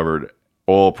are discovered,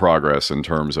 all progress in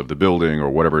terms of the building or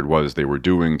whatever it was they were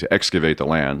doing to excavate the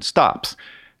land stops.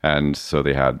 And so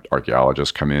they had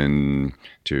archaeologists come in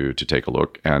to take a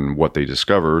look. And what they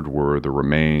discovered were the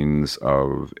remains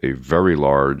of a very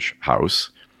large house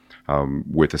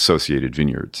with associated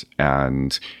vineyards.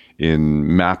 And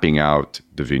in mapping out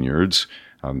the vineyards,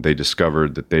 they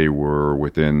discovered that they were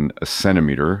within a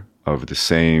centimeter of the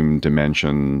same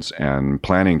dimensions and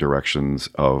planning directions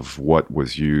of what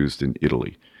was used in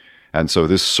Italy. And so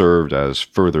this served as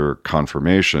further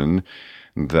confirmation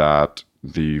that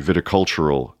the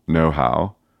viticultural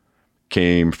know-how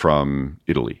came from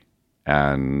Italy.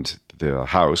 And the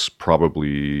house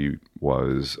probably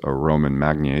was a Roman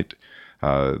magnate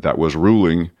that was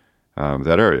ruling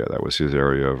that area. That was his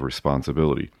area of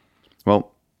responsibility.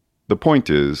 Well, the point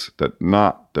is that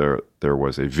not there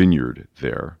was a vineyard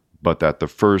there, but that the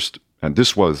first, and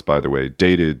this was, by the way,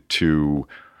 dated to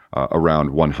around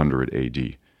 100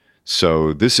 AD.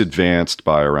 So this advanced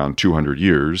by around 200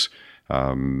 years.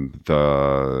 In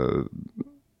other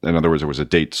words, there was a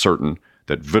date certain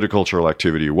that viticultural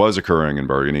activity was occurring in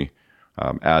Burgundy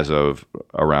as of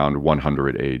around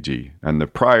 100 AD. And the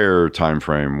prior time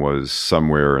frame was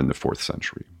somewhere in the 4th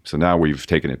century. So now we've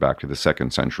taken it back to the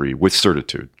 2nd century with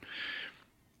certitude.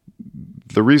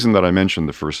 The reason that I mentioned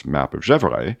the first map of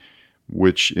Gevrey,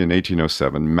 which in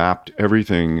 1807 mapped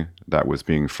everything that was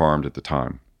being farmed at the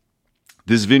time.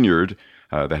 This vineyard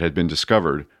that had been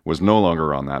discovered was no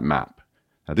longer on that map.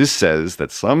 Now, this says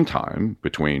that sometime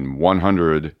between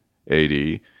 100 AD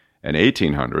and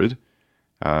 1800,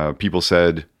 people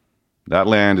said that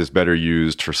land is better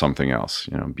used for something else,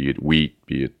 be it wheat,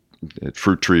 be it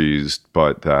fruit trees,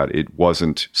 but that it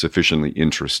wasn't sufficiently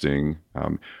interesting,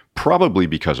 probably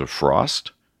because of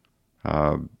frost.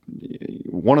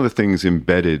 One of the things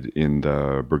embedded in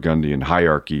the Burgundian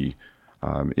hierarchy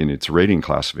in its rating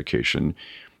classification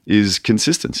is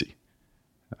consistency.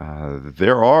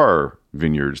 There are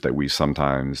vineyards that we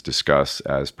sometimes discuss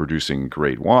as producing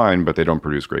great wine, but they don't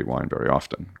produce great wine very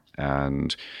often.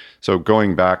 And so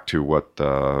going back to what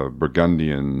the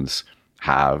Burgundians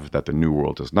have that the New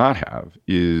World does not have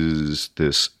is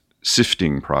this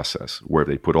sifting process where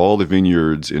they put all the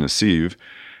vineyards in a sieve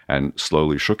and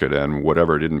slowly shook it, and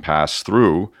whatever didn't pass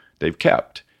through, they've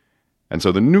kept. And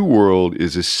so the New World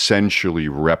is essentially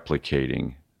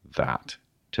replicating that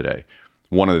today.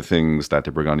 One of the things that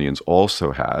the Burgundians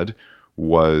also had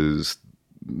was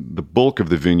the bulk of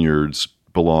the vineyards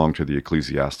belonged to the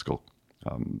ecclesiastical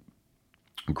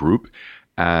group,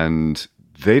 and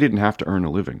they didn't have to earn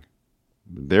a living.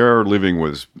 Their living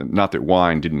was not that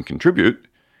wine didn't contribute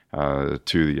to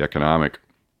the economic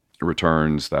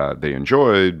returns that they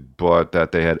enjoyed, but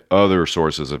that they had other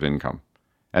sources of income.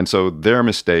 And so their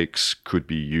mistakes could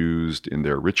be used in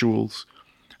their rituals.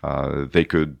 They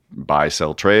could buy,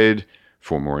 sell, trade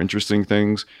for more interesting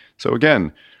things. So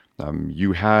again,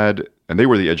 you had, and they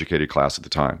were the educated class at the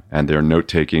time, and their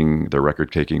note-taking, their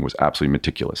record-taking was absolutely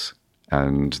meticulous.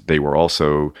 And they were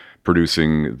also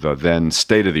producing the then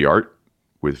state-of-the-art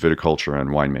with viticulture and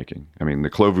winemaking. I mean, the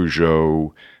Clos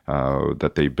Vougeot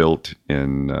that they built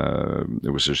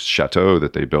it was a chateau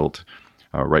that they built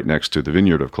right next to the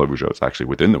vineyard of Clos Vougeot, it's actually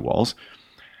within the walls,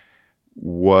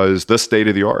 was the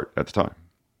state-of-the-art at the time.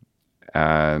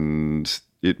 And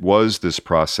it was this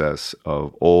process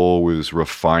of always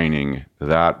refining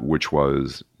that which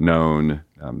was known,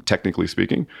 technically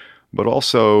speaking, but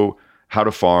also how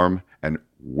to farm and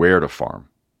where to farm.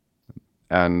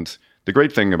 And the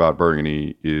great thing about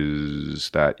Burgundy is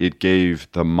that it gave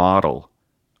the model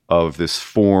of this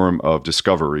form of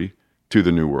discovery to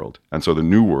the New World. And so the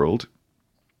New World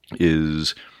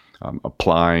is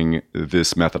applying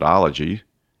this methodology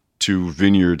to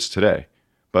vineyards today.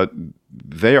 But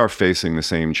they are facing the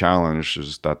same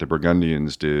challenges that the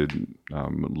Burgundians did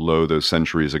those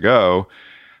centuries ago,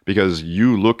 because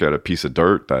you look at a piece of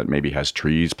dirt that maybe has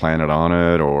trees planted on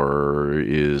it or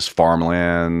is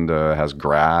farmland, has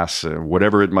grass,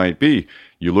 whatever it might be.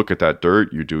 You look at that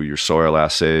dirt, you do your soil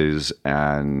assays,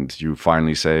 and you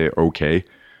finally say, okay,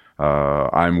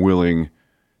 I'm willing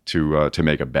to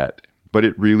make a bet. But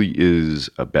it really is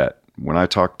a bet. When I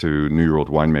talk to New World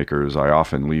winemakers, I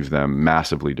often leave them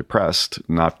massively depressed,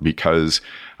 not because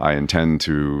I intend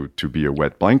to be a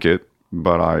wet blanket,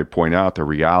 but I point out the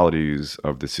realities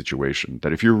of the situation,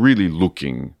 that if you're really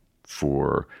looking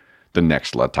for the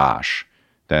next La Tâche,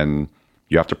 then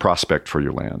you have to prospect for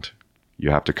your land.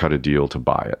 You have to cut a deal to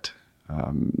buy it.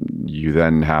 You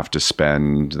then have to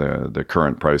spend the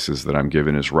current prices that I'm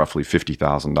given is roughly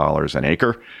 $50,000 an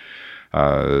acre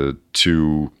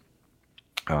to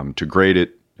grade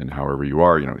it, and however you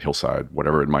are, hillside,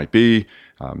 whatever it might be,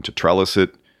 to trellis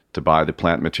it, to buy the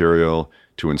plant material,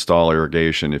 to install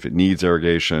irrigation if it needs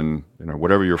irrigation,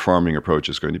 whatever your farming approach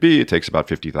is going to be, it takes about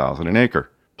 $50,000 an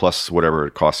acre, plus whatever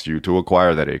it costs you to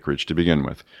acquire that acreage to begin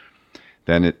with.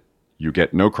 Then you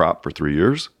get no crop for 3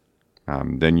 years.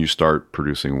 Then you start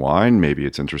producing wine. Maybe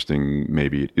it's interesting,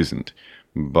 maybe it isn't.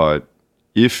 But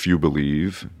if you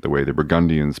believe, the way the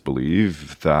Burgundians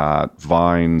believe, that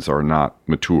vines are not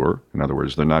mature, in other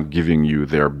words, they're not giving you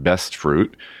their best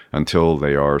fruit until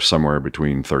they are somewhere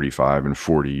between 35 and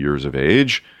 40 years of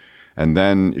age. And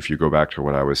then if you go back to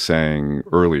what I was saying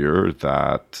earlier,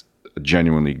 that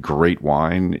genuinely great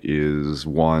wine is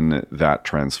one that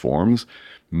transforms.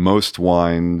 Most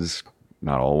wines,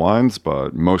 not all wines,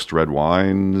 but most red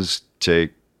wines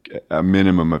take a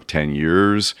minimum of 10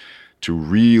 years to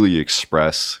really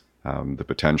express the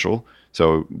potential.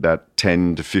 So that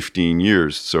 10 to 15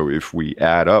 years. So if we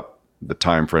add up the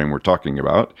time frame we're talking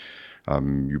about,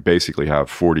 you basically have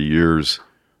 40 years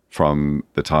from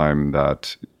the time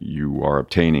that you are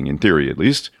obtaining, in theory at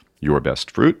least, your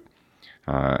best fruit,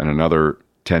 and another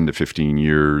 10 to 15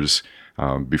 years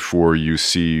before you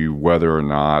see whether or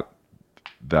not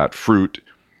that fruit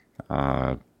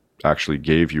actually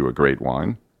gave you a great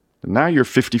wine. And now you're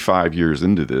 55 years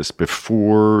into this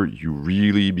before you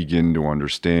really begin to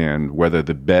understand whether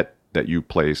the bet that you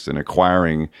placed in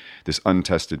acquiring this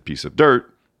untested piece of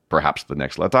dirt, perhaps the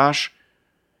next La Tâche,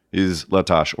 is La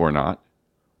Tâche or not,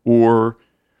 or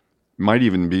might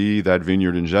even be that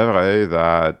vineyard in Gevrey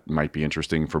that might be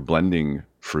interesting for blending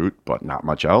fruit, but not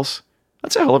much else.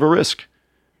 That's a hell of a risk,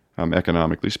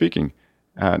 economically speaking.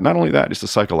 Not only that, it's a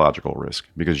psychological risk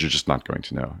because you're just not going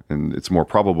to know. And it's more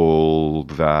probable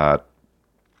that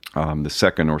the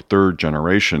second or third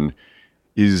generation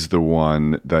is the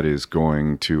one that is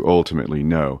going to ultimately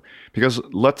know. Because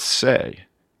let's say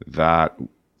that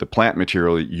the plant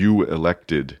material you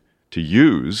elected to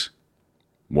use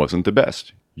wasn't the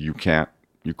best. You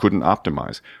couldn't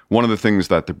optimize. One of the things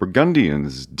that the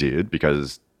Burgundians did,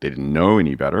 because they didn't know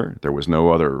any better, there was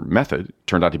no other method, it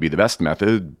turned out to be the best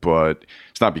method, but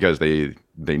it's not because they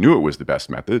knew it was the best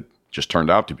method, it just turned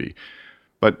out to be.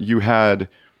 But you had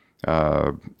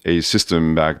a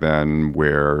system back then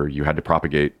where you had to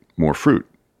propagate more fruit.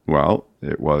 Well,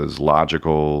 it was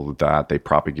logical that they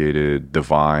propagated the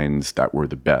vines that were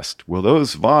the best. Well,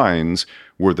 those vines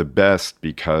were the best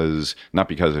because, not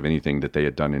because of anything that they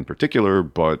had done in particular,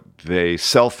 but they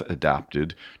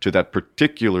self-adapted to that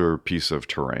particular piece of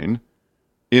terrain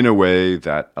in a way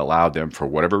that allowed them, for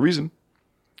whatever reason,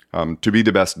 to be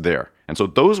the best there. And so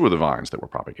those were the vines that were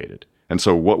propagated. And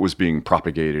so what was being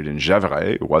propagated in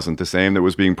Gevrey wasn't the same that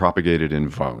was being propagated in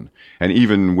Beaune. And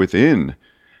even within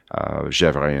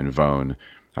Gevrey and Beaune,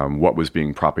 what was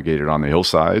being propagated on the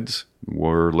hillsides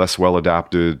were less well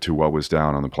adapted to what was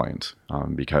down on the plains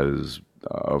because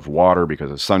of water,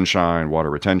 because of sunshine, water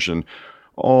retention,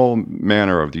 all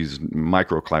manner of these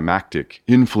microclimatic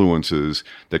influences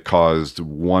that caused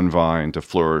one vine to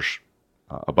flourish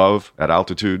above at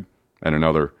altitude and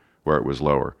another where it was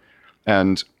lower.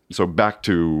 And so back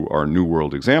to our New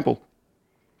World example,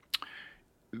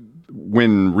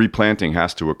 when replanting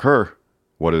has to occur,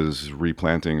 what does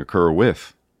replanting occur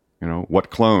with? What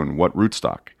clone, what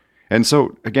rootstock? And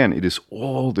so, again, it is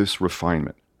all this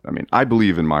refinement. I mean, I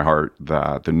believe in my heart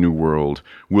that the New World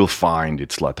will find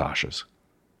its La Tâches.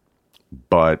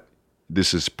 But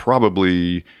this is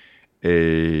probably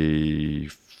a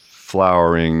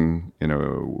flowering, in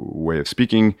a way of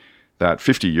speaking, that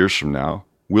 50 years from now,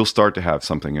 we'll start to have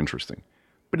something interesting.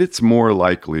 But it's more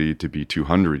likely to be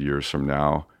 200 years from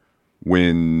now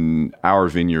when our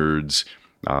vineyards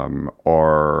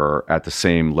are at the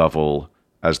same level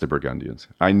as the Burgundians.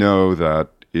 I know that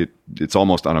it's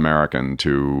almost un-American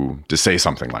to say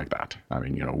something like that. I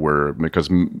mean, because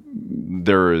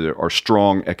there are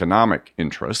strong economic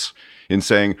interests in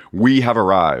saying we have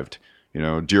arrived.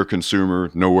 Dear consumer,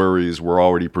 no worries, we're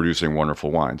already producing wonderful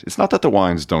wines. It's not that the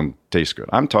wines don't taste good.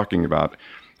 I'm talking about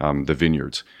the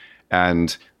vineyards.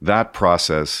 And that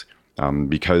process,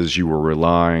 because you were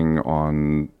relying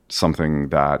on something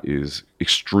that is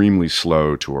extremely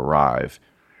slow to arrive,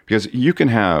 because you can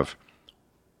have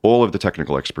all of the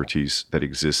technical expertise that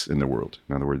exists in the world.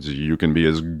 In other words, you can be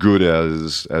as good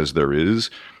as there is.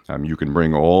 You can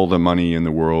bring all the money in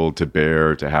the world to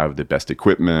bear to have the best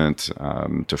equipment,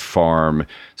 to farm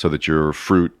so that your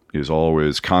fruit is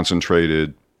always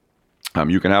concentrated.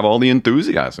 You can have all the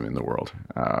enthusiasm in the world.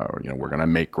 We're going to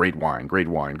make great wine, great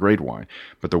wine, great wine.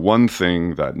 But the one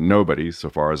thing that nobody, so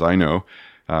far as I know,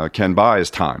 can buy is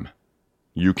time.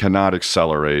 You cannot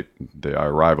accelerate the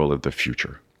arrival of the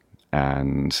future.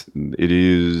 And it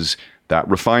is that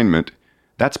refinement,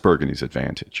 that's Burgundy's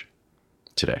advantage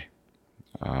today.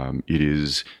 It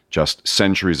is just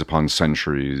centuries upon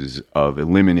centuries of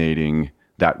eliminating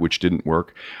that which didn't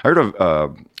work. I heard of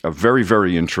a very,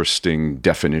 very interesting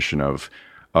definition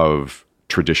of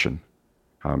tradition,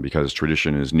 because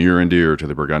tradition is near and dear to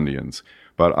the Burgundians.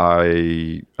 But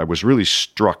I was really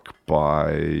struck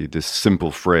by this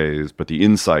simple phrase, but the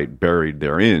insight buried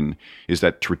therein is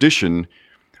that tradition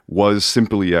was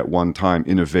simply at one time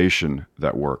innovation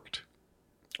that worked.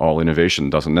 All innovation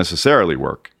doesn't necessarily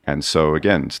work. And so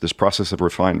again, it's this process of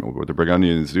refinement. What the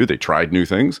Burgundians do, they tried new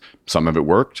things. Some of it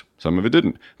worked, some of it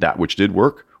didn't. That which did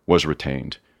work was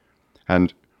retained.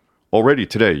 And already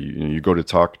today, you go to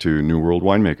talk to New World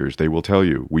winemakers, they will tell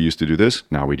you, we used to do this,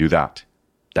 now we do that.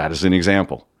 That is an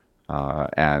example.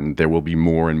 And there will be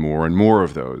more and more and more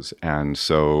of those. And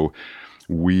so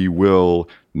we will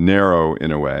narrow,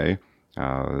 in a way,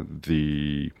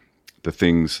 the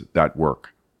things that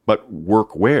work. But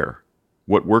work where?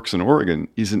 What works in Oregon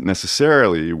isn't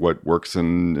necessarily what works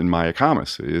in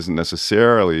Mayacamas. It isn't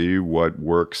necessarily what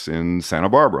works in Santa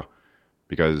Barbara,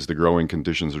 because the growing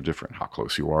conditions are different, how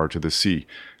close you are to the sea.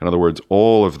 In other words,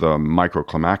 all of the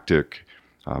microclimatic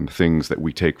things that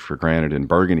we take for granted in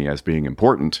Burgundy as being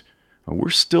important, we're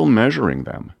still measuring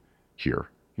them here.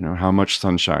 You know, how much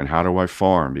sunshine, how do I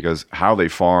farm? Because how they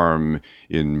farm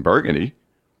in Burgundy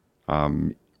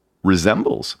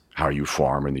resembles how you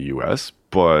farm in the US,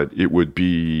 but it would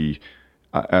be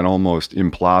an almost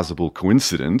implausible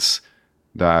coincidence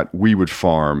that we would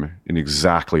farm in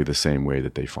exactly the same way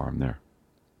that they farm there.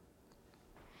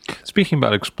 Speaking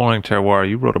about exploring terroir,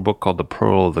 you wrote a book called The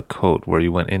Pearl of the Coat, where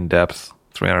you went in depth,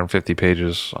 350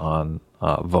 pages on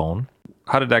Vosne.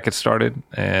 How did that get started,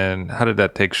 and how did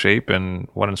that take shape, and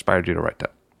what inspired you to write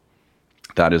that?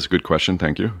 That is a good question.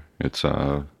 Thank you. It's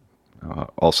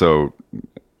also,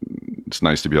 it's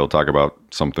nice to be able to talk about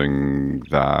something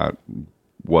that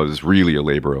was really a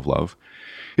labor of love.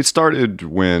 It started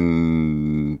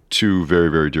when two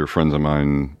very, very dear friends of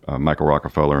mine, Michael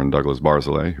Rockefeller and Douglas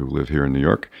Barzilay, who live here in New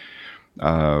York,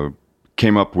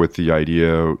 came up with the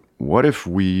idea, what if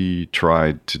we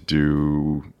tried to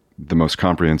do the most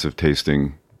comprehensive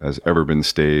tasting has ever been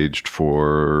staged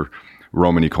for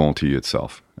Romanée-Conti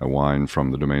itself, a wine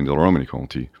from the Domaine del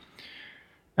Romanée-Conti.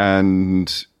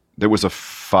 And there was a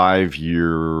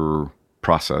 5-year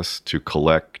process to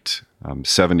collect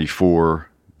 74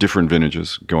 different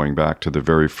vintages, going back to the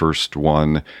very first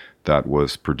one that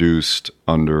was produced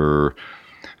under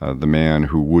the man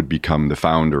who would become the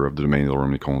founder of the Domaine del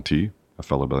Romanée-Conti, a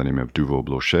fellow by the name of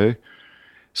Duveau-Blocher.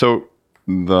 So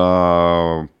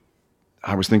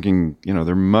I was thinking, you know,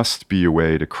 there must be a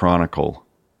way to chronicle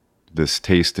this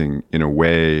tasting in a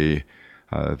way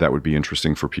that would be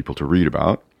interesting for people to read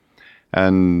about.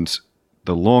 And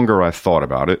the longer I thought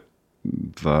about it,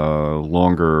 the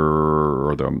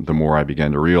more I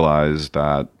began to realize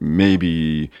that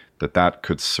maybe that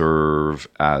could serve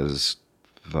as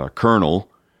the kernel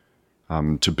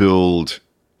to build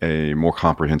a more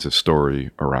comprehensive story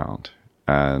around.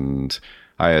 And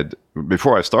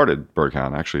before I started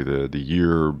Berghound, actually the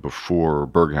year before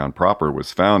Berghound proper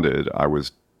was founded, I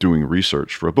was doing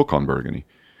research for a book on Burgundy.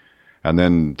 And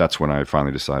then that's when I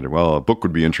finally decided, well, a book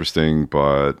would be interesting,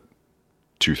 but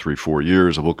 2, 3, 4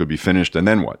 years, a book would be finished, and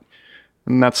then what?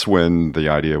 And that's when the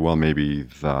idea, well, maybe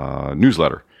the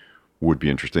newsletter would be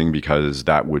interesting, because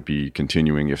that would be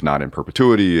continuing, if not in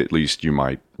perpetuity, at least you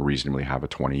might reasonably have a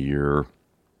 20-year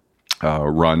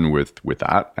run with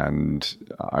that. And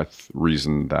I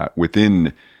reasoned that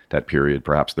within that period,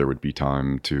 perhaps there would be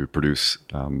time to produce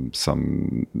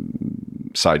some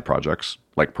side projects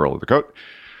like Pearl of the Coat.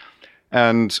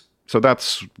 And so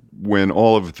that's when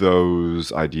all of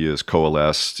those ideas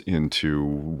coalesced into,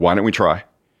 why don't we try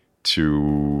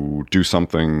to do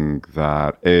something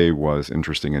that A, was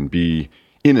interesting, and B,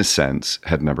 in a sense,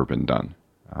 had never been done.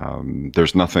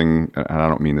 There's nothing, and I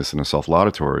don't mean this in a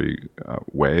self-laudatory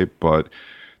way, but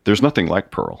there's nothing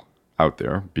like Pearl out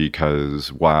there,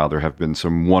 because while there have been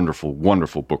some wonderful,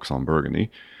 wonderful books on Burgundy,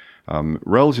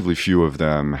 relatively few of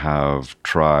them have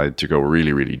tried to go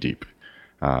really, really deep.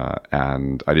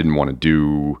 And I didn't want to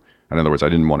do, in other words, I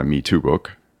didn't want a Me Too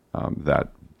book that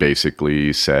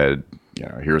basically said, you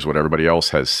know, here's what everybody else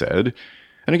has said.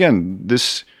 And again,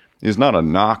 this is not a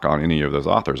knock on any of those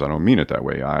authors. I don't mean it that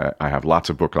way. I have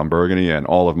lots of books on Burgundy, and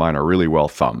all of mine are really well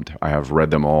thumbed. I have read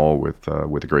them all with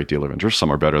a great deal of interest.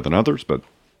 Some are better than others, but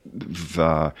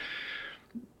the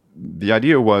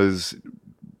idea was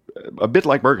a bit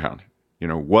like Berghound. You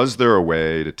know, was there a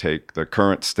way to take the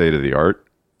current state of the art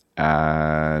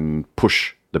and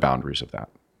push the boundaries of that?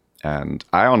 And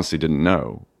I honestly didn't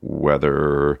know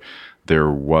whether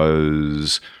there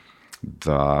was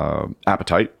the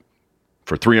appetite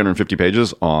for 350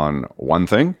 pages on one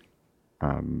thing.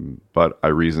 But I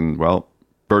reasoned, well,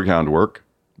 Berghound work,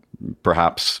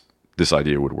 perhaps this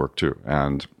idea would work too.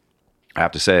 And I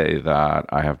have to say that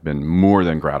I have been more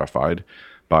than gratified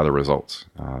by the results.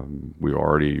 We're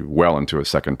already well into a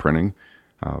second printing.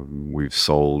 We've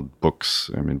sold books.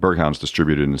 I mean, Berghound's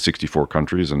distributed in 64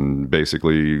 countries, and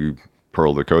basically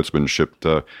Pearl of the Coat's been shipped.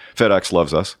 FedEx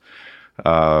loves us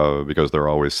because they're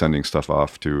always sending stuff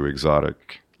off to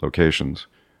exotic locations.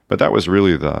 But that was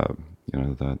really the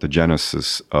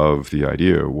genesis of the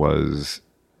idea, was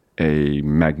a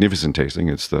magnificent tasting.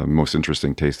 It's the most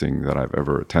interesting tasting that I've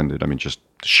ever attended. I mean, just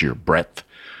the sheer breadth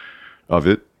of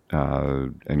it.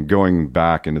 And going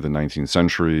back into the 19th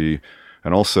century,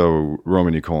 and also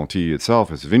Romanée-Conti itself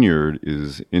as a vineyard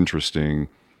is interesting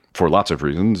for lots of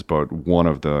reasons, but one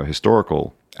of the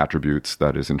historical attributes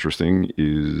that is interesting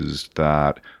is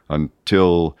that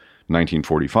until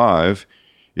 1945,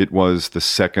 it was the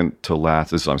second to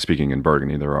last. This is, I'm speaking in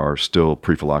Burgundy. There are still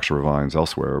pre-phylloxera vines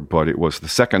elsewhere, but it was the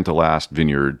second to last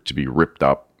vineyard to be ripped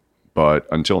up. But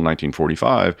until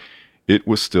 1945, it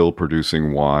was still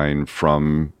producing wine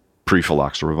from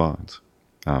pre-phylloxera vines.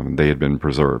 They had been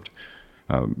preserved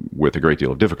with a great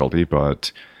deal of difficulty,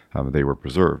 but they were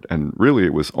preserved. And really,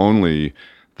 it was only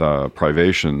the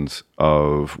privations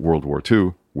of World War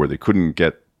II, where they couldn't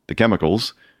get the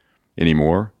chemicals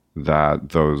anymore, that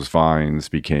those vines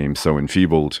became so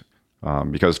enfeebled,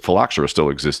 because phylloxera still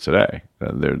exists today.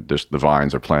 The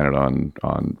vines are planted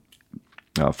on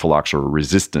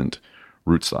phylloxera-resistant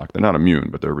rootstock. They're not immune,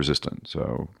 but they're resistant.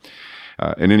 So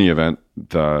in any event,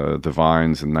 the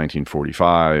vines in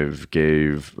 1945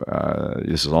 gave,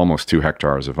 this is almost 2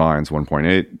 hectares of vines,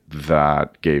 1.8,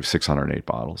 that gave 608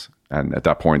 bottles. And at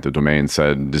that point, the domain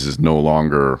said, this is no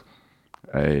longer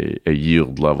a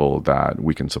yield level that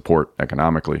we can support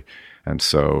economically. And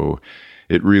so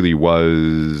it really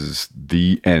was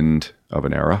the end of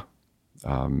an era,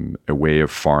 a way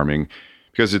of farming,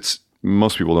 because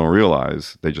most people don't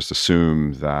realize, they just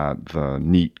assume that the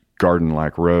neat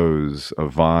garden-like rows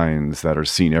of vines that are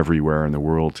seen everywhere in the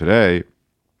world today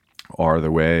are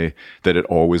the way that it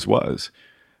always was.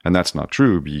 And that's not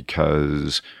true,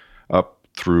 because up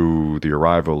through the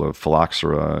arrival of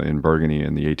phylloxera in Burgundy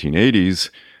in the 1880s,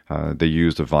 they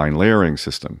used a vine layering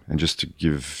system. And just to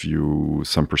give you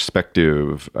some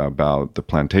perspective about the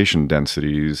plantation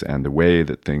densities and the way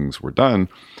that things were done,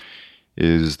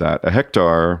 is that a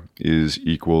hectare is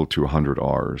equal to 100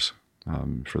 Rs.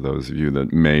 For those of you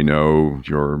that may know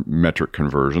your metric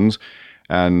conversions.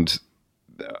 And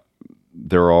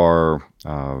there are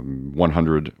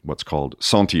 100 what's called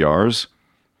centiares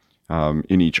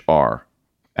in each R.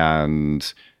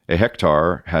 And a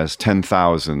hectare has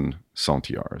 10,000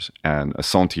 centiares, and a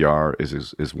centiare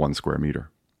is 1 square meter.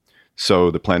 So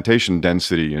the plantation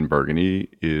density in Burgundy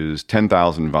is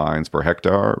 10,000 vines per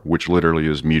hectare, which literally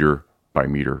is meter by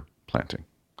meter planting.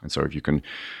 And so if you can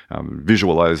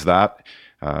visualize that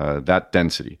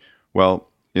density. Well,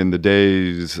 in the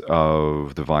days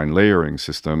of the vine layering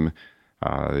system,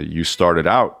 you started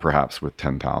out perhaps with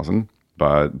 10,000,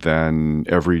 but then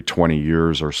every 20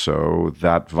 years or so,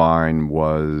 a vine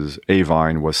was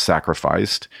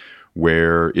sacrificed,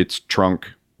 where its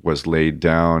trunk was laid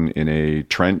down in a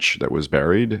trench that was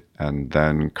buried and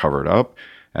then covered up,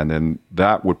 and then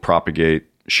that would propagate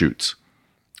shoots.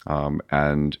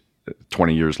 And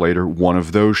 20 years later, one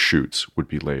of those shoots would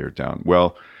be layered down.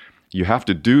 Well, you have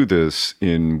to do this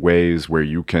in ways where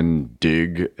you can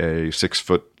dig a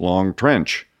 6-foot-long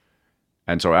trench.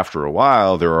 And so after a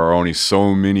while, there are only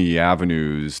so many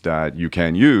avenues that you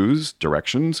can use,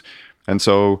 directions. And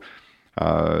so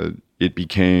it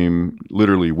became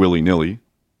literally willy-nilly.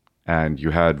 And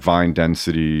you had vine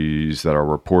densities that are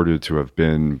reported to have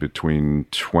been between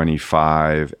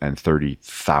 25 and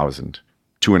 30,000,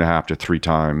 2.5 to 3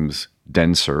 times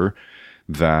denser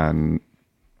than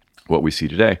what we see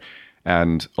today.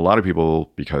 And a lot of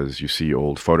people, because you see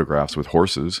old photographs with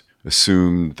horses,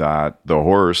 assume that the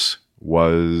horse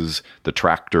was the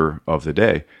tractor of the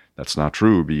day. That's not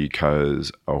true,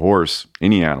 because a horse,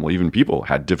 any animal, even people,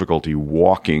 had difficulty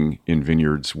walking in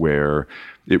vineyards where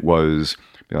it was,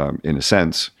 in a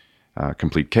sense,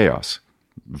 complete chaos.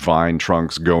 Vine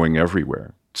trunks going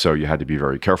everywhere. So you had to be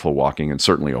very careful walking, and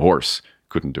certainly a horse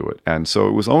couldn't do it. And so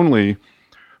it was only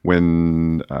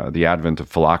when the advent of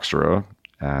phylloxera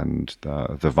and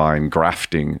the vine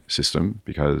grafting system,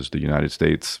 because the United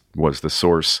States was the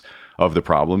source of the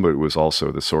problem, but it was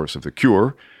also the source of the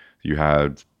cure. You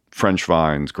had French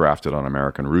vines grafted on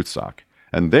American rootstock.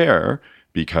 And there,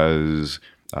 because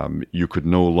you could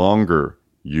no longer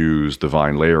use the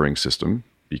vine layering system,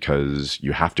 because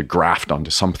you have to graft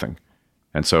onto something.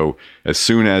 And so as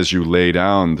soon as you lay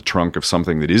down the trunk of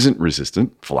something that isn't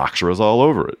resistant, phylloxera is all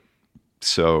over it.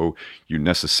 So you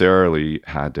necessarily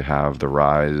had to have the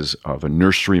rise of a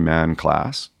nurseryman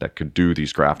class that could do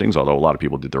these graftings, although a lot of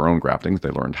people did their own graftings. They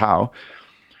learned how.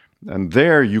 And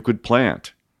there you could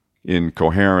plant in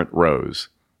coherent rows.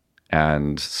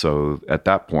 And so at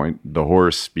that point, the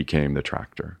horse became the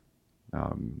tractor.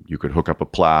 You could hook up a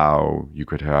plow, you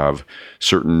could have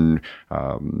certain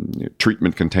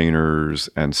treatment containers.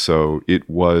 And so it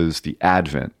was the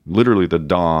advent, literally the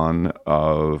dawn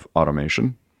of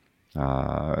automation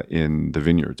in the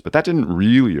vineyards. But that didn't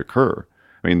really occur.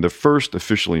 I mean, the first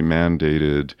officially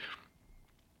mandated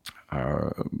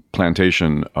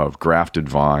plantation of grafted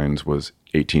vines was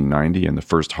 1890, and the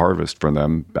first harvest from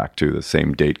them, back to the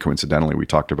same date, coincidentally, we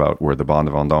talked about where the Ban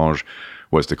de Vendange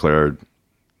was declared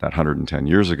that 110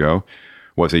 years ago,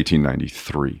 was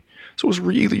 1893. So it was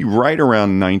really right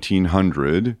around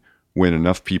 1900 when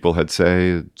enough people had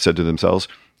said to themselves,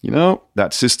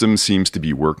 that system seems to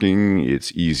be working.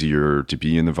 It's easier to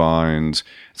be in the vines.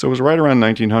 So it was right around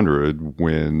 1900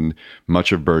 when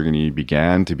much of Burgundy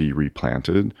began to be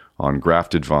replanted on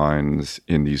grafted vines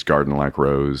in these garden-like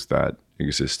rows that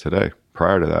exist today.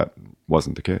 Prior to that,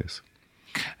 wasn't the case.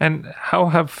 And how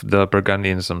have the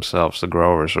Burgundians themselves, the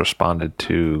growers, responded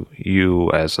to you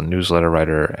as a newsletter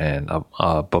writer and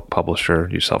a book publisher?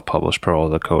 You self-published Pearl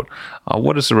of the Coat.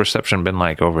 What has the reception been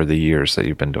like over the years that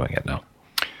you've been doing it now?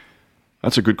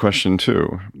 That's a good question,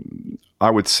 too. I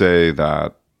would say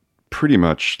that pretty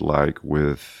much like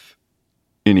with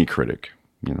any critic,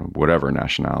 whatever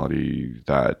nationality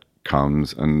that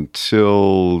comes,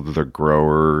 until the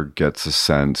grower gets a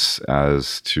sense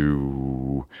as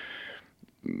to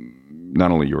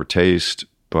not only your taste,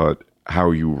 but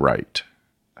how you write.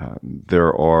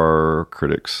 There are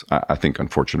critics, I think,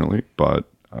 unfortunately, but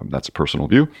that's a personal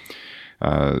view,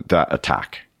 that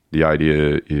attack. The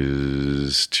idea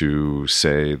is to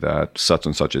say that such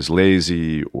and such is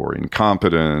lazy or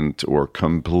incompetent or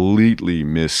completely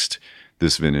missed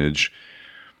this vintage.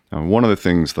 One of the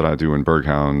things that I do in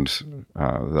Berghound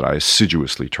that I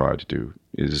assiduously try to do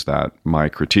is that my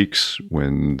critiques,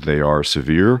 when they are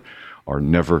severe, are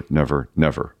never, never,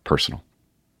 never personal.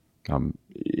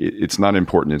 It's not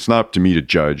important. It's not up to me to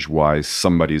judge why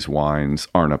somebody's wines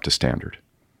aren't up to standard.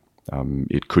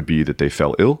 It could be that they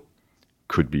fell ill.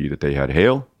 Could be that they had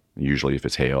hail. Usually if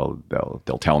it's hail,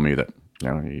 they'll tell me that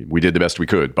we did the best we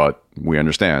could, but we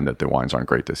understand that the wines aren't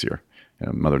great this year.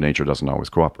 Mother Nature doesn't always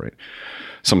cooperate.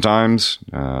 Sometimes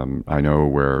I know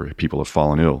where people have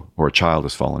fallen ill or a child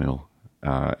has fallen ill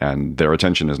and their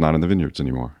attention is not in the vineyards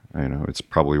anymore. It's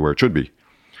probably where it should be.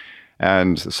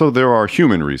 And so there are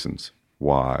human reasons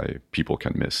why people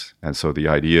can miss. And so the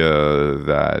idea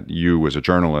that you as a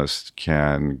journalist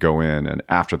can go in and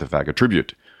after the fact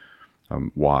attribute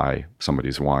why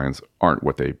somebody's wines aren't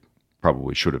what they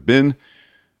probably should have been,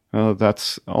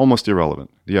 that's almost irrelevant.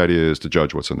 The idea is to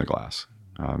judge what's in the glass.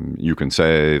 You can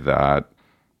say that,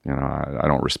 I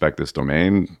don't respect this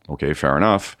domain. Okay, fair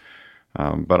enough.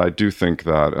 But I do think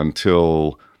that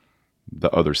until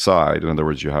the other side, in other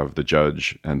words, you have the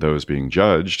judge and those being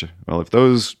judged, well, if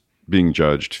those being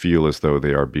judged feel as though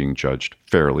they are being judged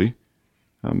fairly,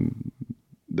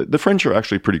 the French are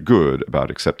actually pretty good about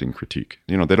accepting critique.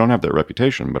 They don't have that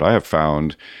reputation, but I have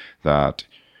found that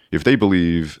if they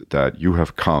believe that you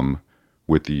have come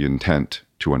with the intent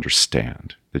to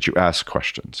understand, that you ask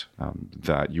questions,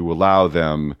 that you allow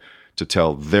them to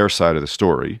tell their side of the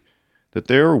story, that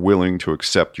they're willing to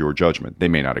accept your judgment. They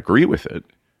may not agree with it,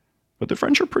 but the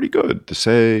French are pretty good to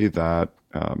say that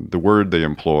the word they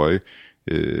employ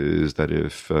is that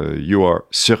if you are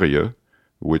sérieux,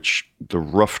 which the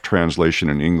rough translation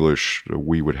in English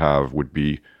we would have would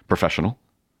be professional,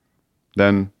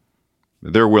 then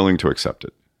they're willing to accept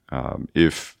it.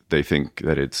 If they think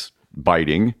that it's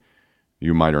biting,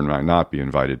 you might or might not be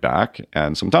invited back.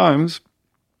 And sometimes,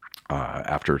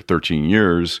 after 13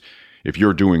 years, if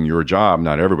you're doing your job,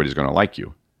 not everybody's going to like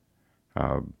you.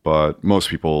 But most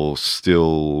people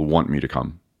still want me to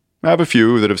come. I have a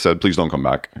few that have said, please don't come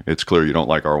back. It's clear you don't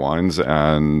like our wines,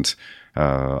 and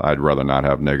I'd rather not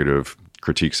have negative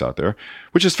critiques out there,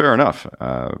 which is fair enough,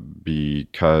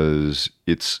 because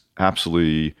it's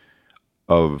absolutely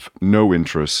of no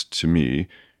interest to me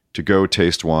to go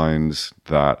taste wines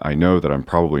that I know that I'm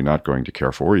probably not going to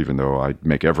care for, even though I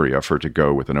make every effort to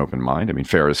go with an open mind.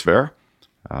 Fair is fair.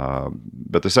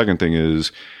 But the second thing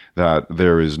is that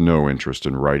there is no interest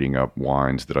in writing up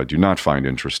wines that I do not find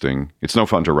interesting. It's no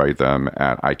fun to write them,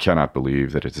 and I cannot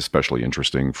believe that it's especially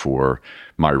interesting for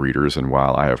my readers. And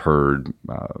while I have heard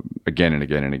again and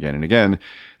again and again and again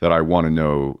that I want to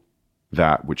know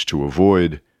that which to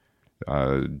avoid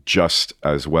just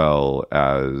as well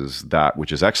as that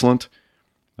which is excellent,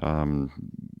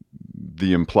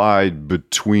 the implied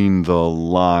between the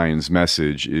lines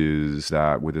message is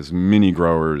that with as many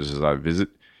growers as I visit,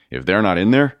 if they're not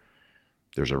in there,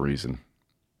 there's a reason.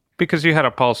 Because you had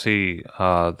a policy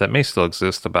that may still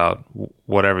exist about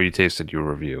whatever you tasted, you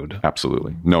reviewed.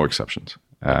 Absolutely. No exceptions.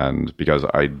 And because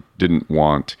I didn't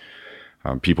want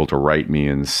people to write me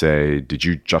and say, did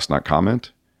you just not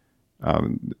comment?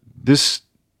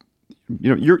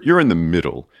 You're in the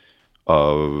middle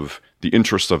of the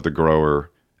interest of the grower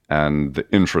and the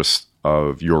interest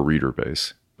of your reader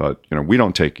base. But, we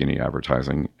don't take any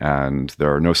advertising, and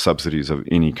there are no subsidies of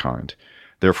any kind.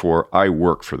 Therefore, I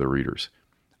work for the readers.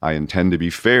 I intend to be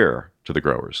fair to the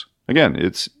growers.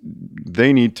 Again,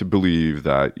 they need to believe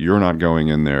that you're not going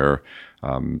in there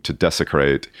to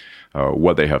desecrate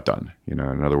what they have done. In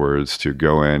other words, to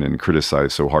go in and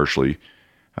criticize so harshly.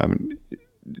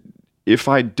 if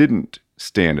I didn't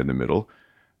stand in the middle,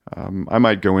 I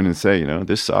might go in and say,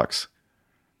 this sucks.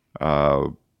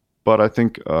 But I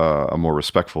think a more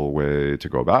respectful way to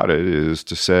go about it is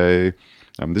to say,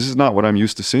 this is not what I'm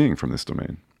used to seeing from this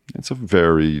domain. It's a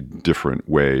very different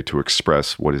way to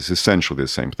express what is essentially the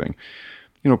same thing.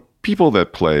 People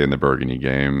that play in the Burgundy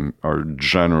game are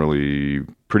generally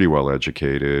pretty well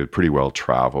educated, pretty well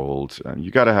traveled. And you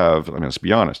got to have, let's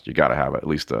be honest, you got to have at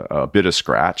least a bit of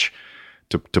scratch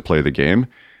to play the game.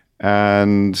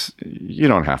 And you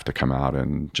don't have to come out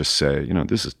and just say,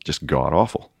 this is just god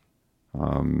awful.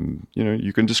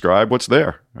 You can describe what's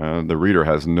there. The reader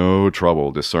has no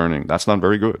trouble discerning that's not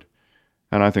very good.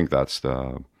 And I think that's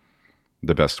the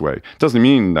best way. It doesn't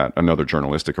mean that another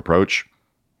journalistic approach,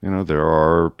 there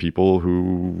are people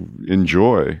who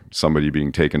enjoy somebody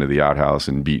being taken to the outhouse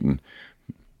and beaten.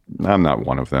 I'm not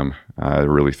one of them. I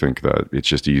really think that it's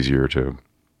just easier to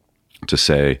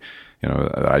say,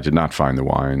 I did not find the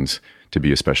wines to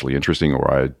be especially interesting,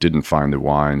 or I didn't find the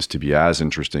wines to be as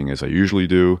interesting as I usually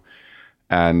do.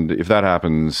 And if that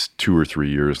happens 2 or 3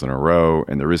 years in a row,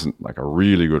 and there isn't like a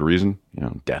really good reason,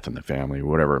 death in the family,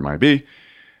 whatever it might be,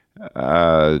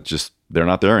 just they're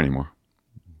not there anymore.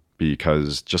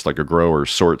 Because just like a grower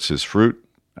sorts his fruit,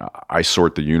 I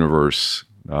sort the universe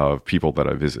of people that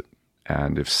I visit.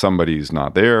 And if somebody's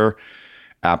not there,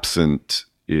 absent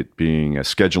it being a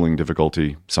scheduling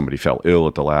difficulty, somebody fell ill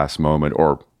at the last moment,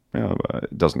 or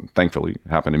it doesn't thankfully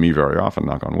happen to me very often,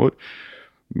 knock on wood.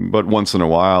 But once in a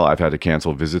while, I've had to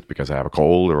cancel visits because I have a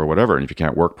cold or whatever. And if you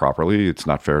can't work properly, it's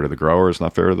not fair to the grower. It's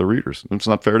not fair to the readers. It's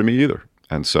not fair to me either.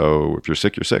 And so if you're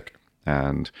sick, you're sick.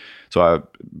 And so,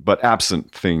 but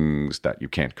absent things that you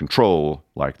can't control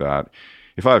like that,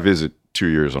 if I visit 2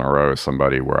 years in a row with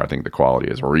somebody where I think the quality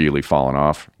has really fallen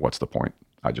off, what's the point?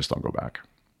 I just don't go back.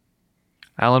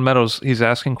 Alan Meadows, he's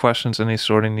asking questions and he's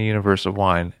sorting the universe of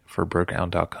wine for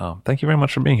Berghound.com. Thank you very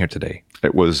much for being here today.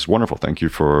 It was wonderful. Thank you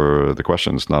for the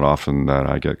questions. Not often that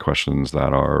I get questions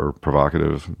that are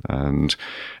provocative and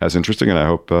as interesting, and I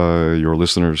hope your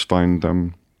listeners find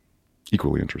them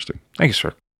equally interesting. Thank you,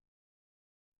 sir.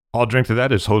 I'll Drink to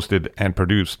That is hosted and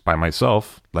produced by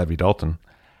myself, Levi Dalton.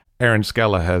 Aaron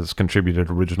Scala has contributed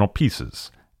original pieces.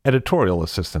 Editorial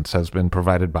assistance has been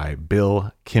provided by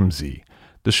Bill Kimsey.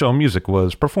 The show music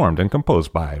was performed and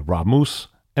composed by Rob Moose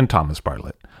and Thomas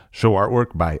Bartlett. Show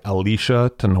artwork by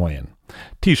Alicia Tenoyan.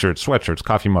 T-shirts, sweatshirts,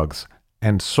 coffee mugs,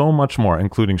 and so much more,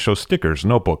 including show stickers,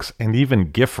 notebooks, and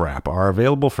even gift wrap are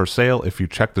available for sale if you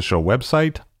check the show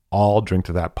website,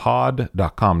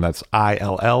 alldrinktothatpod.com. That's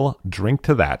ILL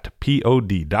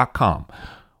drinktothatpod.com,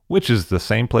 which is the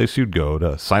same place you'd go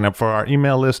to sign up for our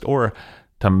email list or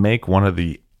to make one of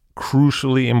the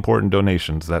crucially important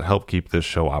donations that help keep this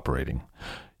show operating.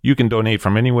 You can donate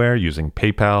from anywhere using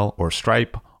PayPal or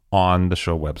Stripe on the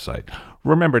show website.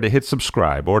 Remember to hit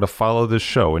subscribe or to follow this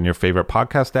show in your favorite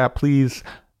podcast app, please.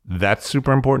 That's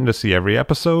super important to see every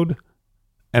episode.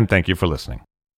 And thank you for listening.